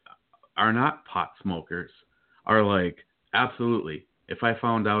pot smokers, are like, absolutely, if I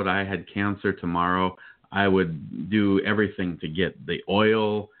found out I had cancer tomorrow, I would do everything to get the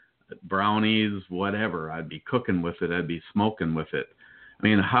oil, brownies, whatever. I'd be cooking with it. I'd be smoking with it. I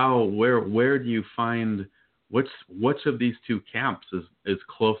mean, where do you find which of these two camps is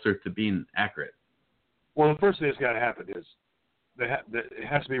closer to being accurate? Well, the first thing that's got to happen is it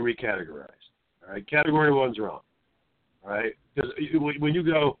has to be recategorized. All right, category 1's wrong. All right, because when you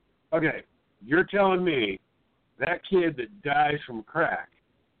go, okay, you're telling me that kid that dies from crack,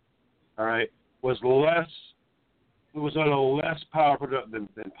 all right, was on a less powerful than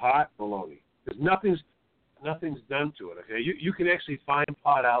pot? Baloney. Because nothing's done to it. Okay, you can actually find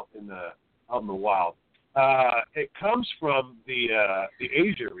pot out in the wild. It comes from the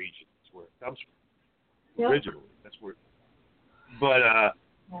Asia region. That's where it comes from. Yep. Originally, that's where. But I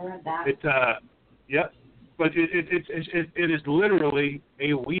read that. But it is literally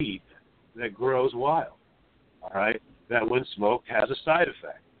a weed that grows wild. All right, that when smoked has a side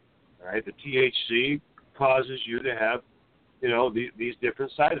effect. All right, the THC causes you to have, these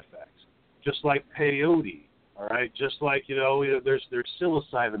different side effects, just like peyote. All right, just like there's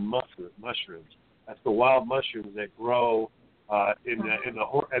psilocybin mushrooms. That's the wild mushrooms that grow in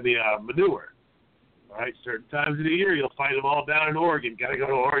the manure. All right, certain times of the year you'll find them all down in Oregon. Got to go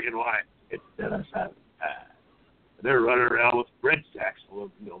to Oregon. Why? It's they're running around with bread sacks full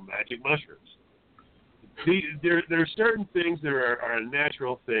of magic mushrooms. There are certain things that are a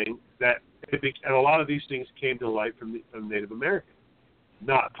natural thing that, and a lot of these things came to light from Native Americans.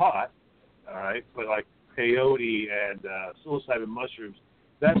 Not pot, all right, but like peyote and psilocybin mushrooms.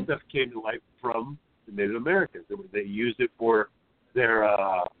 That stuff came to light from the Native Americans. They used it for their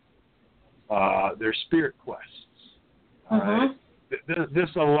spirit quests. All right? This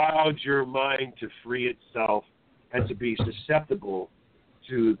allowed your mind to free itself and to be susceptible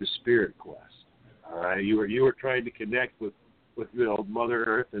to the spirit quest. All right, you were trying to connect with Mother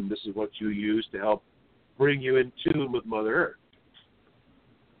Earth, and this is what you use to help bring you in tune with Mother Earth.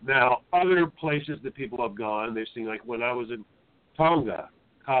 Now, other places that people have gone, they've seen, like when I was in Tonga,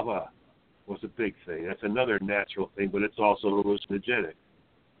 kava was a big thing. That's another natural thing, but it's also hallucinogenic.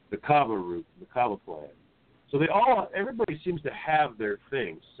 The kava root, the kava plant. So everybody seems to have their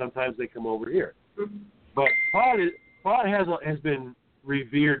things. Sometimes they come over here. But pot has been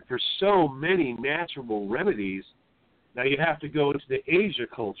revered for so many natural remedies. Now you have to go into the Asia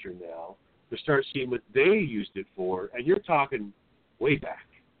culture now to start seeing what they used it for, and you're talking way back.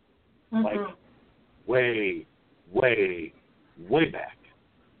 Like way, way, way back.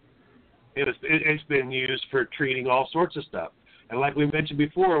 It's been used for treating all sorts of stuff. And like we mentioned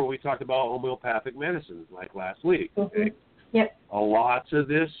before, we talked about homeopathic medicines like last week. Okay? Yep. A lot of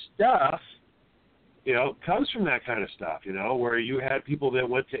this stuff, comes from that kind of stuff, where you had people that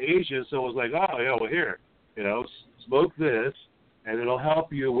went to Asia and so it was like, oh, yeah, well, here, smoke this and it'll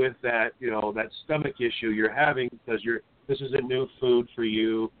help you with that, that stomach issue you're having because this is a new food for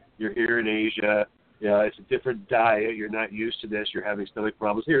you. You're here in Asia. It's a different diet. You're not used to this. You're having stomach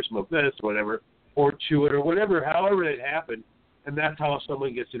problems. Here, smoke this or whatever, or chew it or whatever, however it happened. And that's how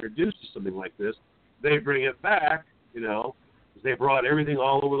someone gets introduced to something like this. They bring it back, because they brought everything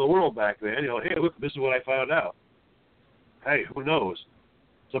all over the world back then. Hey, look, this is what I found out. Hey, who knows?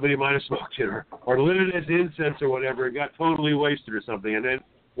 Somebody might have smoked it or lit it as incense or whatever and got totally wasted or something. And then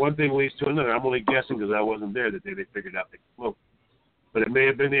one thing leads to another. I'm only guessing because I wasn't there the day they figured out they could smoke it. But it may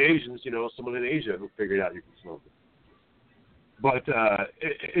have been the Asians, someone in Asia who figured out you can smoke it. But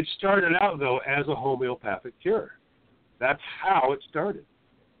it started out, though, as a homeopathic cure. That's how it started.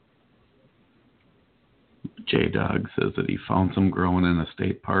 J-Dog says that he found some growing in a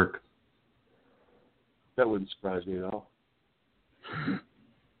state park. That wouldn't surprise me at all.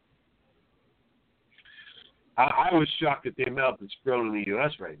 I was shocked at the amount that's grown in the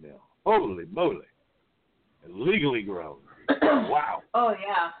U.S. right now. Holy moly. And legally grown. Wow. Oh,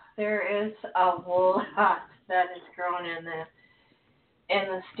 yeah. There is a lot that is grown in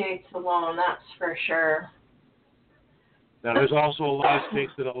the States alone, that's for sure. Now, there's also a lot of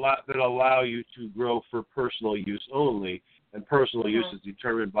states that allow you to grow for personal use only, and personal use is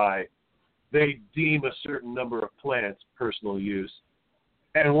determined by, they deem a certain number of plants personal use,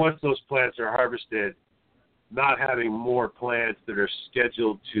 and once those plants are harvested, not having more plants that are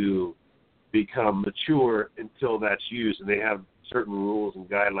scheduled to become mature until that's used, and they have certain rules and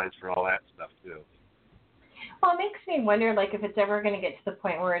guidelines for all that stuff too. Well, it makes me wonder, like, if it's ever going to get to the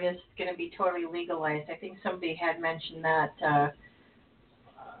point where it is going to be totally legalized. I think somebody had mentioned that a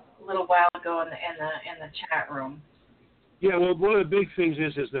little while ago in the chat room. Yeah, well, one of the big things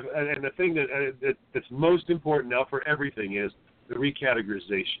is the thing that's most important now for everything is the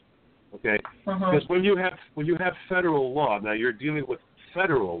recategorization. Okay, because when you have federal law, now you're dealing with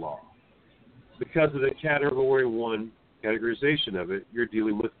federal law because of the Category 1 categorization of it. You're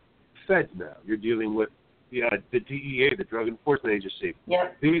dealing with feds now. You're dealing with the DEA, the Drug Enforcement Agency.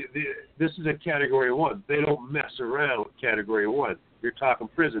 Yep. This is a Category 1. They don't mess around with Category 1. You're talking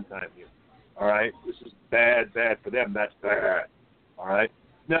prison time here. All right? This is bad for them. That's bad. All right?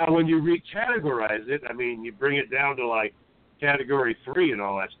 Now, when you recategorize it, I mean, you bring it down to, like, Category 3 and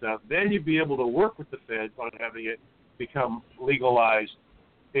all that stuff, then you'd be able to work with the feds on having it become legalized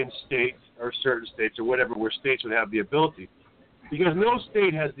in states or certain states or whatever, where states would have the ability. Because no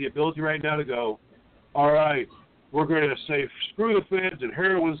state has the ability right now to go, all right, we're going to say screw the feds and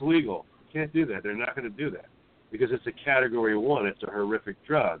heroin's legal. Can't do that. They're not going to do that because it's a Category 1. It's a horrific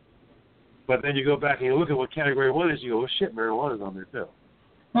drug. But then you go back and you look at what Category 1 is, you go, well, shit, marijuana's on there too.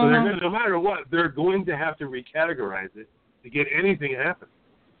 So they're going to, no matter what, they're going to have to recategorize it to get anything to happen.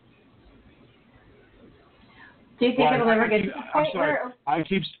 Do you think it'll ever get to the point where... I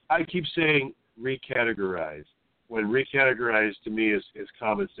keep saying recategorize, when recategorize to me is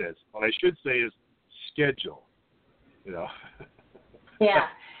common sense. What I should say is schedule. Yeah.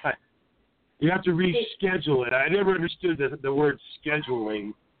 You have to reschedule it. I never understood the word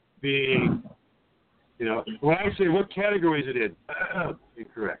scheduling being You know, when I say what category is it in,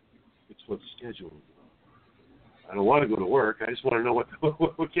 incorrect. It's what's scheduled. I don't want to go to work. I just want to know what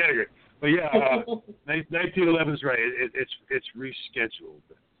category. But yeah, 1911 is right. It's rescheduled.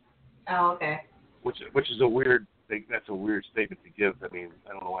 Oh, okay. Which is a weird thing. That's a weird statement to give. I mean,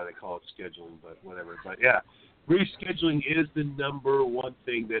 I don't know why they call it scheduling, but whatever. But yeah, rescheduling is the number one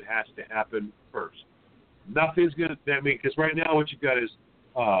thing that has to happen first. Nothing's gonna. I mean, because right now what you've got is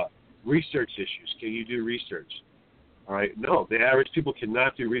research issues. Can you do research? All right. No, the average people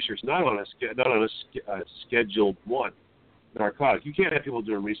cannot do research. Not on a scheduled one narcotic. You can't have people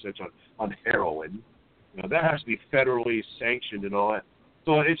doing research on heroin. You know, that has to be federally sanctioned and all that.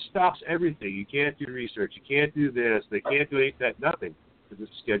 So it stops everything. You can't do research. You can't do this. They can't do that. Nothing. Because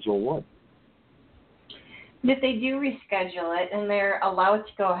it's Schedule 1. If they do reschedule it and they're allowed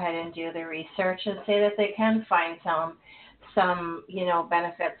to go ahead and do the research and say that they can find some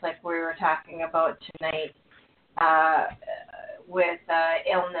benefits like we were talking about tonight with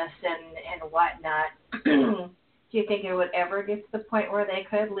illness and whatnot, do you think it would ever get to the point where they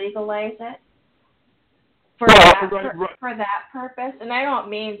could legalize it? For that purpose, and I don't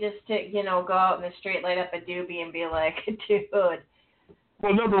mean just to, go out in the street, light up a doobie, and be like, dude.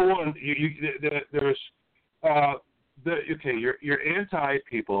 Well, number one, your anti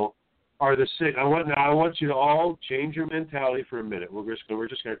people are the same. I want you to all change your mentality for a minute. We're just going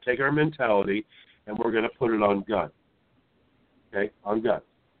to take our mentality and we're going to put it on gun. Okay, on gun.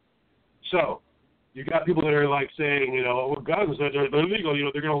 So. You got people that are like saying, guns are illegal.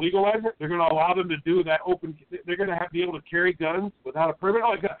 They're going to legalize it. They're going to allow them to do that open. They're going to be able to carry guns without a permit.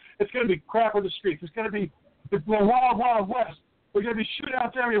 Oh, God, it's going to be crap on the streets. It's going to be the wild, wild west. There's going to be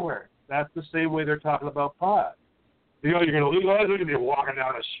shootouts everywhere. That's the same way they're talking about pot. You're going to legalize it. They're going to be walking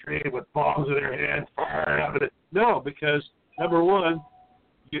down the street with bombs in their hands. No, because number one,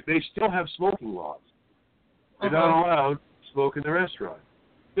 they still have smoking laws. They're not allowed to smoke in the restaurant.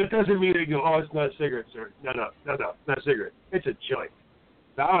 That doesn't mean they go, it's not a cigarette, sir. No, not a cigarette. It's a joint.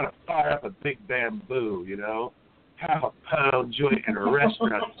 Now, I want to fire up a big bamboo, half a pound joint in a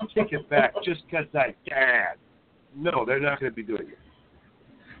restaurant, kick it back just because I can. No, they're not going to be doing it.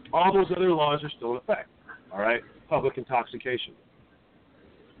 All those other laws are still in effect, all right? Public intoxication.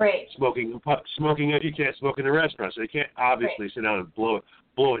 Right. Smoking, you can't smoke in a restaurant, so you can't obviously sit down and blow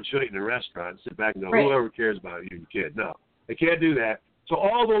a joint in a restaurant and sit back and go, whoever cares about you, kid. No, they can't do that. So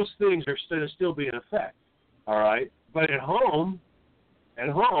all those things are still be in effect, all right? But at home,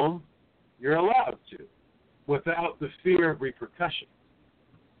 you're allowed to, without the fear of repercussion,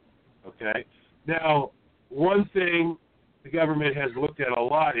 okay? Now, one thing the government has looked at a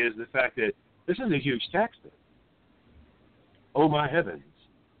lot is the fact that this is a huge tax bill. Oh, my heavens.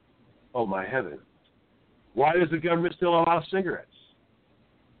 Oh, my heavens. Why does the government still allow cigarettes?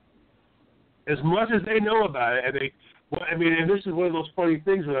 As much as they know about it, and this is one of those funny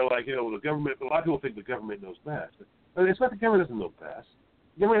things where they're like, the government, a lot of people think the government knows best. But it's not the government doesn't know best.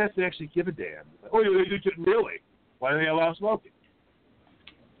 The government has to actually give a damn. Really? Why do they allow smoking?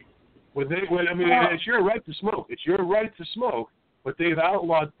 It's your right to smoke. It's your right to smoke, but they've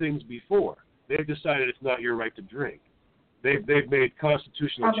outlawed things before. They've decided it's not your right to drink. They've made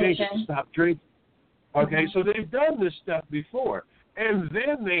constitutional changes to stop drinking. Okay, so they've done this stuff before. And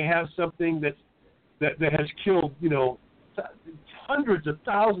then they have something that has killed, hundreds of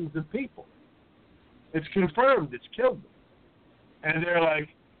thousands of people. It's confirmed it's killed them. And they're like,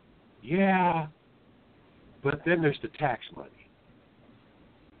 yeah, but then there's the tax money.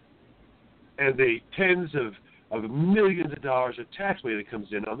 And the tens of millions of dollars of tax money that comes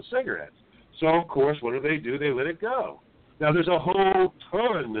in on the cigarettes. So, of course, what do? They let it go. Now, there's a whole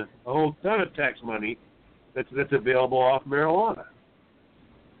ton of tax money that's available off marijuana.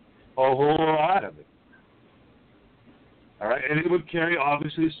 A whole lot of it. All right, and it would carry,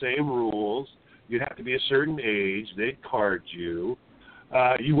 obviously, the same rules. You'd have to be a certain age. They'd card you.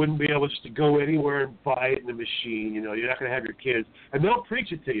 You wouldn't be able just to go anywhere and buy it in the machine. You're not going to have your kids. And they'll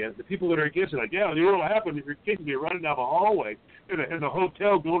preach it to you. The people that are against it, like, yeah, you know what will happen if your kids will be running down the hallway in the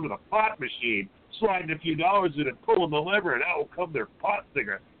hotel going to the pot machine, sliding a few dollars in and pulling the lever, and out will come their pot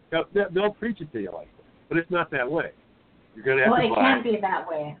cigarette. They'll preach it to you like that. But it's not that way. You're going to have to buy it. Well, it can't be that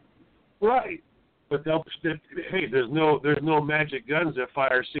way. Right. But there's no magic guns that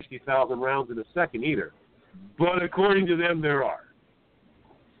fire 60,000 rounds in a second either. But according to them, there are.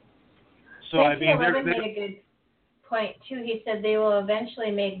 So Levin made a good point too. He said they will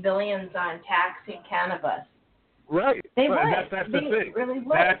eventually make billions on taxing cannabis. Right. They would. That's the thing. Really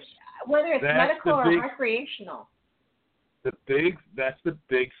would. Whether it's medical or recreational. That's the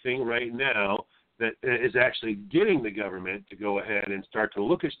big thing right now that is actually getting the government to go ahead and start to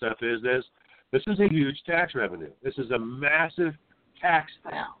look at stuff is This is a huge tax revenue. This is a massive tax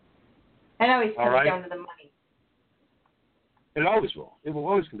thing. Well, it always All comes right? down to the money. It always will. It will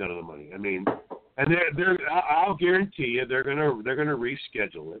always come down to the money. I mean, and I'll guarantee you they're gonna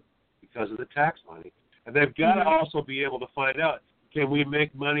reschedule it because of the tax money, and they've got to also be able to find out, can we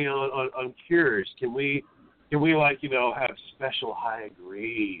make money on cures? Can we have special high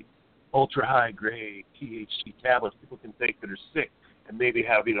grade, ultra high grade THC tablets people can take that are sick and maybe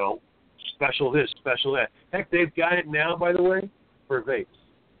have special this, special that. Heck, they've got it now, by the way, for vapes.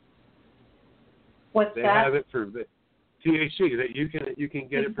 What's They that? have it for THC that you can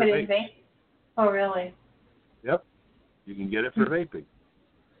get it for put in vapes. vape? Oh, really? Yep, you can get it for vaping.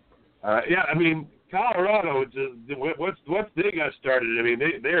 Yeah, I mean, Colorado, once they got started, I mean,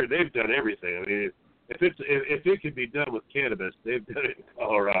 they've done everything. I mean, if it could be done with cannabis, they've done it in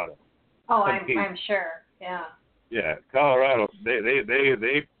Colorado. Oh, I'm sure. Yeah. Yeah, Colorado,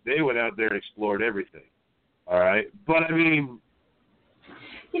 they went out there and explored everything. All right, but I mean,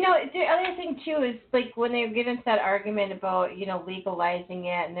 the other thing too is like when they get into that argument about legalizing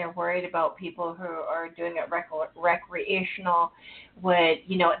it, and they're worried about people who are doing it recreational, the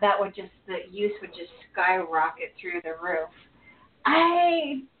use would just skyrocket through the roof.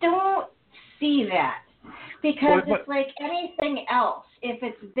 I don't see that because it's like anything else. If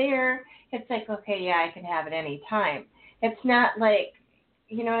it's there, it's like, okay, yeah, I can have it any time. It's not like,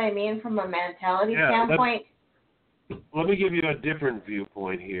 you know what I mean, from a mentality standpoint. Let me give you a different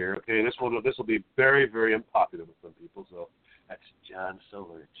viewpoint here. Okay, this will be very, very unpopular with some people. So that's John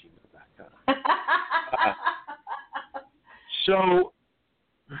Solar at gmail.com. So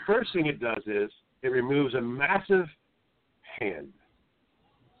the first thing it does is it removes a massive hand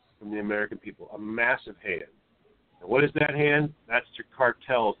from the American people, a massive hand. And what is that hand? That's your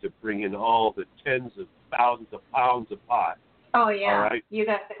cartels that bring in all the tens of thousands of pounds of pot. Oh, yeah. All right? You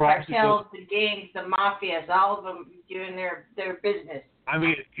got the cartels, the gangs, the mafias, all of them doing their business. I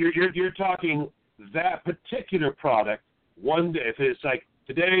mean, you're talking that particular product one day. If it's like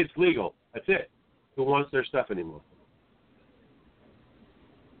today it's legal, that's it. Who wants their stuff anymore?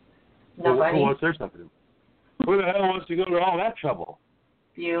 Nobody. Who wants their stuff anymore? Who the hell wants to go to all that trouble?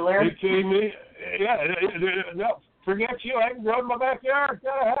 Bueller. Are you kidding me? Yeah, no, forget you. I can grow in my backyard.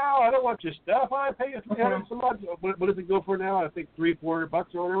 What the hell? I don't want your stuff. I pay you $300 some money. What does it go for now? I think $300-400 or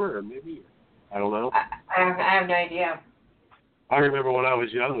whatever, or maybe. I don't know. I have no idea. I remember when I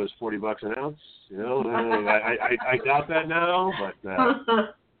was young, it was $40 an ounce. I doubt that now, but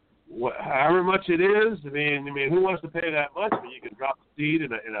however much it is, I mean, who wants to pay that much? I mean, you can drop a seed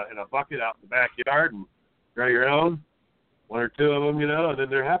in a bucket out in the backyard and grow your own, one or two of them, and then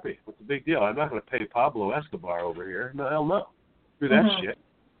they're happy. What's the big deal? I'm not going to pay Pablo Escobar over here. No, hell no. Do that shit.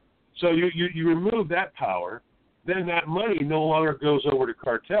 So you remove that power, then that money no longer goes over to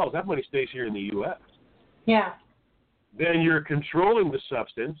cartels. That money stays here in the U.S. Yeah. Then you're controlling the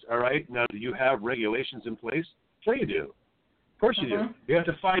substance, all right? Now, do you have regulations in place? Sure you do. Of course you do. You have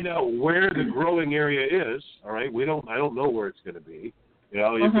to find out where the growing area is, all right? I don't know where it's going to be.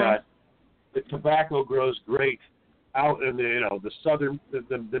 You've got the tobacco grows great out in the southern,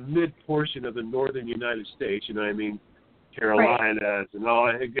 the mid portion of the northern United States, you know what I mean? Carolinas and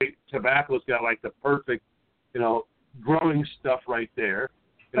all. Tobacco's got like the perfect, growing stuff right there.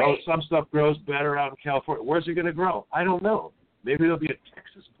 Some stuff grows better out in California. Where's it going to grow? I don't know. Maybe there'll be a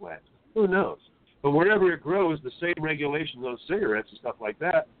Texas plant. Who knows? But wherever it grows, the same regulations on cigarettes and stuff like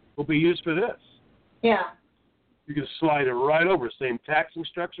that will be used for this. Yeah. You can slide it right over. Same taxing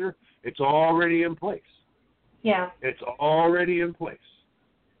structure. It's already in place. Yeah. It's already in place.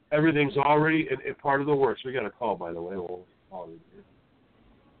 Everything's already in part of the works. We got a call, by the way. We'll call you here.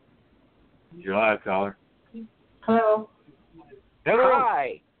 You're live, caller. Hello. Hello.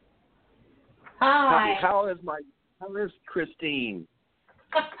 Hi. Hi. How is Christine?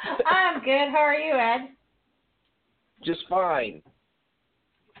 I'm good. How are you, Ed? Just fine.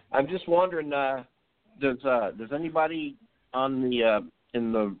 I'm just wondering, does anybody on the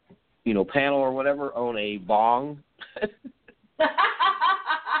in the panel or whatever own a bong?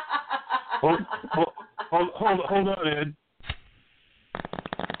 Hold on, Ed.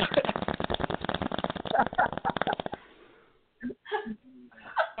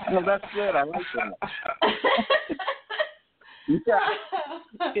 Well, that's good. I like that.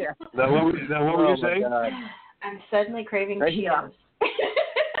 Yeah. Now, what were you saying? God. I'm suddenly craving Yeah. Cheetos.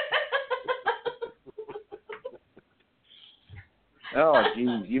 Oh, geez.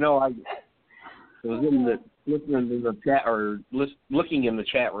 I was listening to the chat or looking in the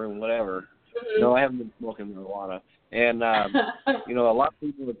chat room, whatever. I haven't been smoking marijuana. And, a lot of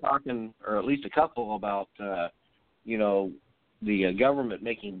people are talking, or at least a couple, about, the government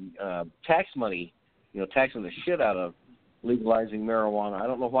making tax money, taxing the shit out of legalizing marijuana. I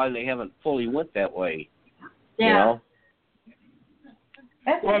don't know why they haven't fully went that way. Yeah.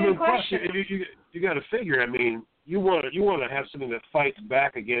 That's a good question. You got to figure. I mean, you want to have something that fights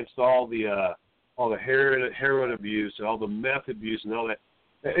back against all the heroin abuse and all the meth abuse and all that.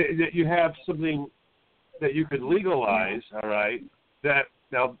 That you have something that you could legalize. All right. That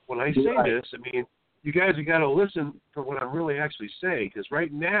now, when I say this, I mean, you guys have got to listen for what I'm really actually saying, because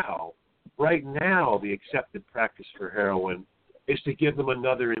right now, the accepted practice for heroin is to give them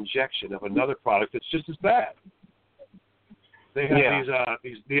another injection of another product that's just as bad. They have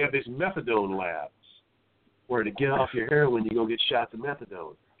these methadone labs where to get off your heroin, you go get shots of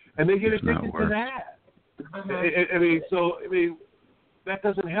methadone, and they get addicted to that. I mean, that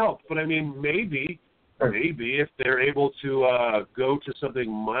doesn't help. But I mean, maybe if they're able to go to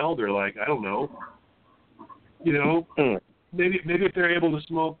something milder, like, I don't know, maybe if they're able to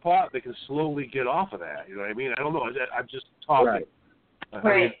smoke pot, they can slowly get off of that. You know what I mean? I don't know. I'm just talking. Right.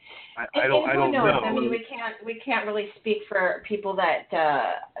 Right. I don't know. I mean, we can't really speak for people that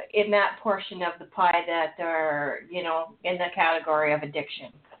in that portion of the pie that are in the category of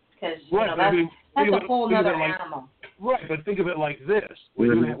addiction, because that's a whole other animal. Right, but think of it like this: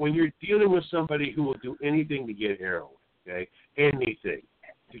 when you're dealing with somebody who will do anything to get heroin, okay, anything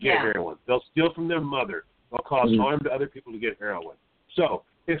to get heroin, they'll steal from their mother, they'll cause harm to other people to get heroin. So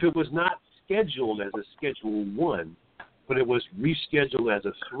if it was not scheduled as a Schedule 1, but it was rescheduled as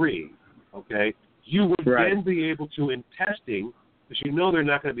a 3, okay, you would then be able to, in testing, because they're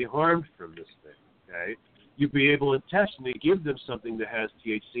not going to be harmed from this thing, okay, you'd be able in testing to give them something that has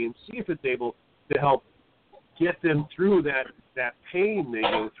THC and see if it's able to help get them through that pain they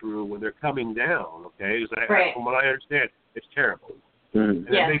go through when they're coming down, okay? From what I understand, it's terrible. And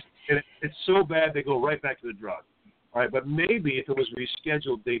it's so bad they go right back to the drug. All right, but maybe if it was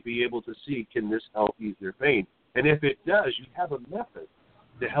rescheduled, they'd be able to see, can this help ease their pain? And if it does, you have a method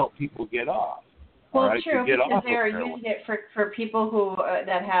to help people get off. Well, right, true, because they're using it for people who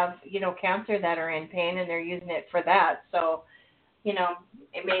that have cancer that are in pain, and they're using it for that. So,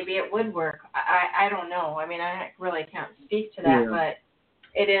 maybe it would work. I don't know. I mean, I really can't speak to that, but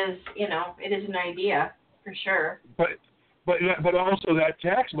it is it is an idea for sure. But also that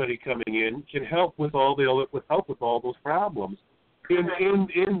tax money coming in can help with all those problems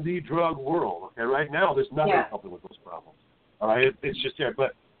in the drug world. Okay, right now there's nothing helping with those problems. All right, it's just there.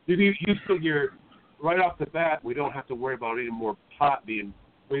 But you figure right off the bat, we don't have to worry about any more pot being.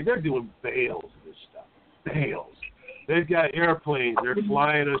 I mean, they're doing bales of this stuff. Bales. They've got airplanes. They're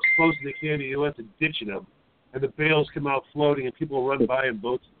flying as close as they can to the U.S. and ditching them, and the bales come out floating, and people run by in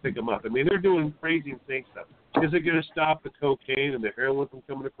boats to pick them up. I mean, they're doing crazy insane stuff. Is it going to stop the cocaine and the heroin from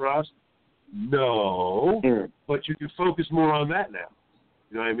coming across? No, but you can focus more on that now.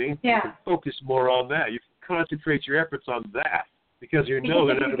 You know what I mean? Yeah. You can focus more on that. You can concentrate your efforts on that because they're not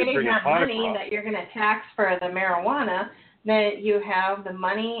going to bring a pot money across. that you're going to tax for the marijuana, then you have the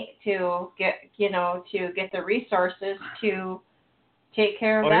money to get the resources to take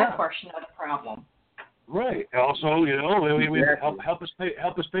care of that portion of the problem. Right. Also, help us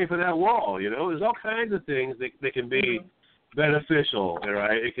pay for that wall. There's all kinds of things that can be beneficial.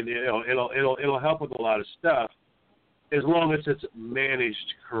 Right. It can. It'll help with a lot of stuff as long as it's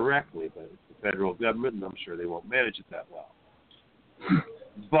managed correctly by the federal government, and I'm sure they won't manage it that well.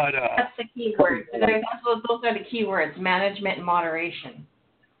 But that's the key word. Those are the key words: management and moderation.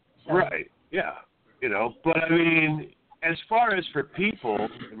 So. Right. Yeah. But I mean, as far as for people,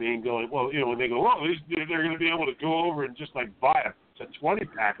 I mean, going when they go, they're going to be able to go over and just buy a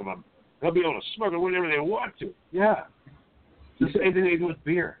 20-pack of them. They'll be able to smoke it whenever they want to. Yeah. It's the same thing they do with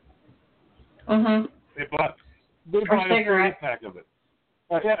beer. Mhm. They buy a 20-pack of it.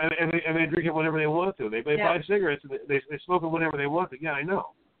 And they drink it whenever they want to. They buy cigarettes and they smoke it whenever they want to. Yeah, I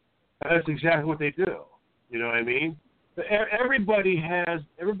know. That's exactly what they do. You know what I mean? But everybody has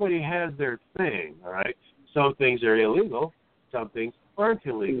their thing. All right. Some things are illegal. Some things aren't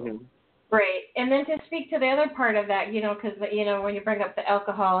illegal. Mm-hmm. Right. And then to speak to the other part of that, because when you bring up the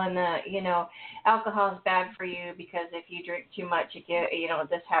alcohol and alcohol is bad for you because if you drink too much,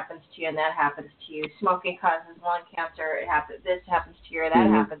 this happens to you and that happens to you. Smoking causes lung cancer. This happens to you or that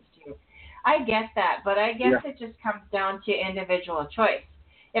happens to you. I get that, but I guess it just comes down to individual choice.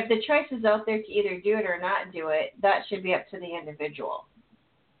 If the choice is out there to either do it or not do it, that should be up to the individual.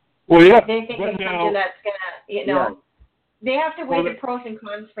 Well, yeah. If they think it's something that's gonna, they have to weigh the pros and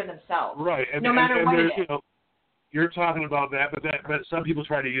cons for themselves. Right. And, no matter what it is. You're talking about that, but some people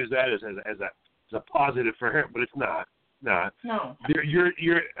try to use that as a positive for him, but it's not. No.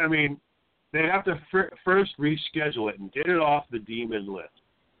 I mean, They have to first reschedule it and get it off the demon list.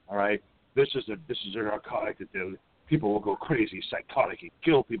 All right, this is a narcotic that people will go crazy, psychotic, and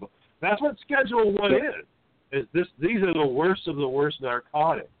kill people. That's what Schedule 1 is. These are the worst of the worst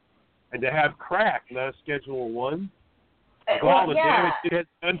narcotics. And to have crack, not Schedule 1, all the damage it has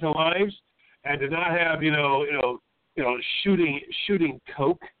done to lives, and to not have shooting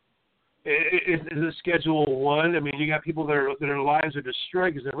coke is a Schedule 1. I mean, you got people their lives are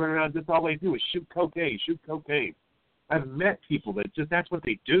destroyed because they run around. That's all they do is shoot cocaine. I've met people that's what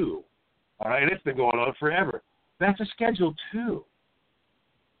they do. All right, and it's been going on forever. That's a Schedule 2.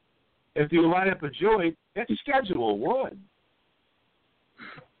 If you light up a joint, it's Schedule 1.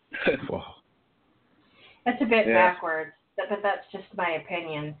 Wow. That's a bit backwards, but that's just my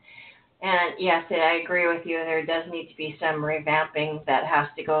opinion. And yes, I agree with you. There does need to be some revamping that has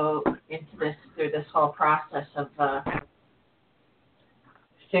to go through this whole process of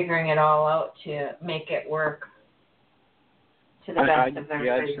figuring it all out to make it work to the best of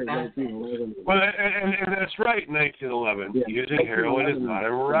everybody's benefit. Well, and that's right. 1911, using heroin is not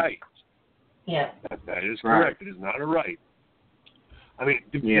a right. Yeah, that is correct. It is not a right. I mean,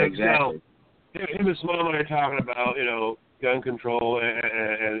 exactly. Now, him and Smallman are talking about gun control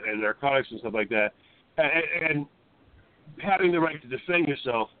and narcotics and stuff like that, and having the right to defend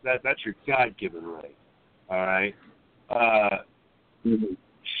yourself. That's your God-given right. All right.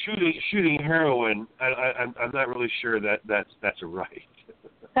 Shooting heroin. I'm not really sure that's a right.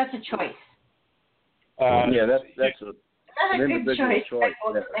 That's a choice. That's a good choice. I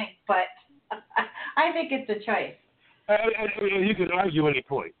don't think, but I think it's a choice. And you can argue any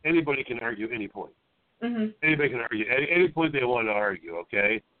point. Anybody can argue any point. Mm-hmm. Anybody can argue any point they want to argue.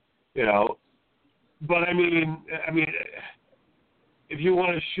 Okay, But I mean, if you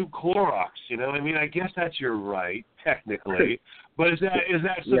want to shoot Clorox, I guess that's your right technically. But is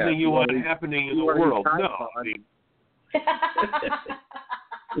that something you want happening in the world? No. I mean,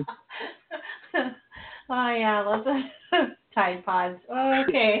 oh yeah, lots of Tide Pods.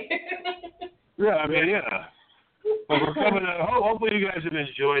 Okay. Yeah. But we're coming out. Hopefully you guys have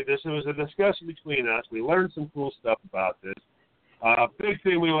enjoyed this. It was a discussion between us. We learned some cool stuff about this. Big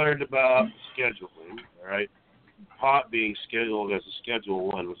thing we learned about scheduling, all right? Pot being scheduled as a Schedule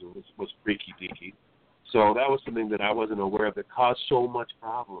 1 was freaky deaky. So that was something that I wasn't aware of that caused so much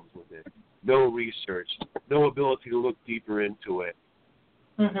problems with it. No research, no ability to look deeper into it.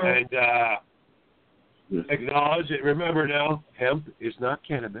 Mm-hmm. And acknowledge it. Remember now, hemp is not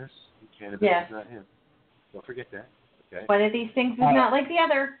cannabis. Cannabis is not hemp. Don't forget that. Okay. One of these things is not like the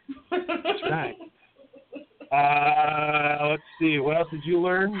other. That's right. Let's see. What else did you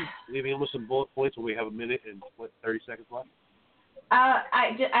learn? Leaving almost some bullet points when we have a minute and 30 seconds left.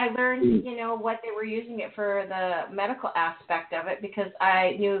 I learned, what they were using it for, the medical aspect of it, because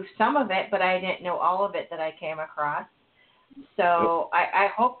I knew some of it, but I didn't know all of it that I came across. So I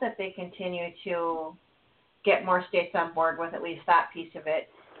hope that they continue to get more states on board with at least that piece of it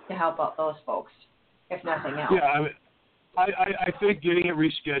to help out those folks, if nothing else. Yeah, I think getting it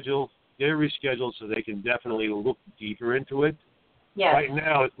rescheduled so they can definitely look deeper into it. Yes. Right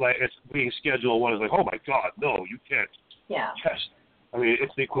now, it's being Schedule 1. It's like, oh my God, no, you can't test. I mean,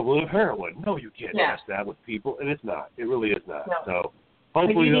 it's the equivalent of heroin. No, you can't test that with people, and it's not. It really is not. No. So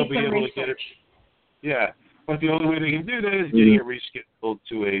hopefully they'll be able to get it. Yeah, but the only way they can do that is getting it rescheduled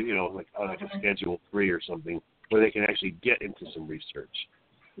to a Schedule 3 or something, where they can actually get into some research.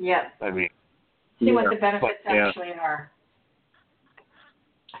 Yeah. I mean, see what the benefits actually are.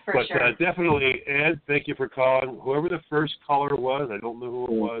 For sure. Definitely, Ed, thank you for calling. Whoever the first caller was, I don't know who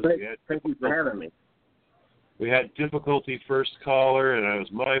it was. Thank you for having me. We had difficulty first caller, and it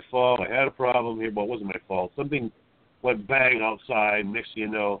was my fault. I had a problem here, but it wasn't my fault. Something went bang outside. Next thing you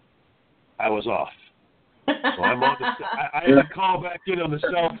know, I was off. So I'm on I had to call back in on the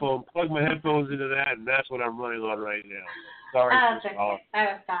cell phone, plug my headphones into that, and that's what I'm running on right now. Sorry, first caller. I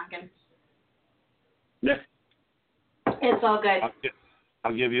was talking. Yeah. It's all good.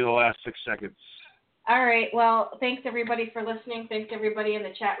 I'll give you the last 6 seconds. All right. Well, thanks everybody for listening. Thanks everybody in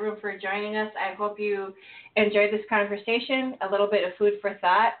the chat room for joining us. I hope you enjoyed this conversation. A little bit of food for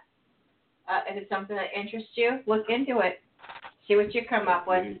thought. If it's something that interests you, look into it. See what you come up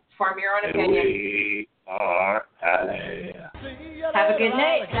with. Form your own opinion. We are out. Have a good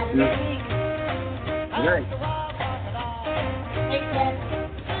night. Good night. Thanks, Ed.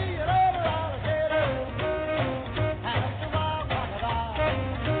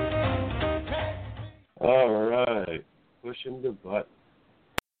 All right. Pushing the button.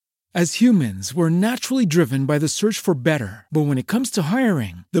 As humans, we're naturally driven by the search for better. But when it comes to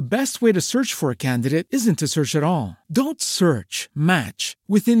hiring, the best way to search for a candidate isn't to search at all. Don't search, match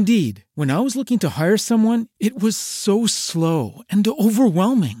with Indeed. When I was looking to hire someone, it was so slow and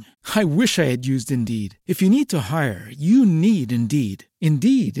overwhelming. I wish I had used Indeed. If you need to hire, you need Indeed.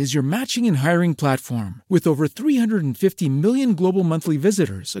 Indeed is your matching and hiring platform with over 350 million global monthly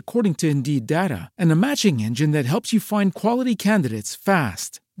visitors, according to Indeed data, and a matching engine that helps you find quality candidates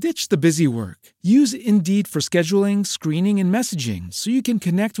fast. Ditch the busy work. Use Indeed for scheduling, screening, and messaging so you can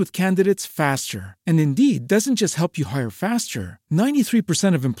connect with candidates faster. And Indeed doesn't just help you hire faster.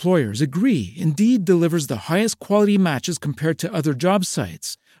 93% of employers agree Indeed delivers the highest quality matches compared to other job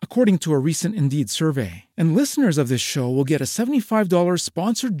sites, according to a recent Indeed survey. And listeners of this show will get a $75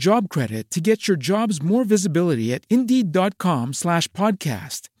 sponsored job credit to get your jobs more visibility at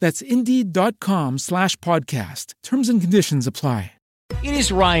Indeed.com/podcast. That's Indeed.com/podcast. Terms and conditions apply. It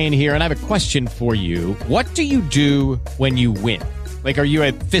is Ryan here, and I have a question for you. What do you do when you win? Like, are you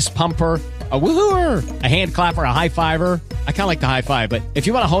a fist pumper, a woohooer, a hand clapper, a high fiver? I kind of like the high five, but if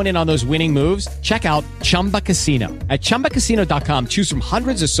you want to hone in on those winning moves, check out Chumba Casino. At ChumbaCasino.com, choose from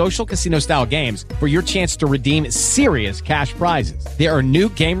hundreds of social casino-style games for your chance to redeem serious cash prizes. There are new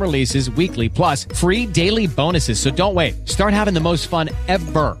game releases weekly, plus free daily bonuses. So don't wait. Start having the most fun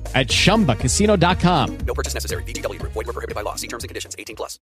ever at ChumbaCasino.com. No purchase necessary. VGW Group. Void where prohibited by law. See terms and conditions. 18+.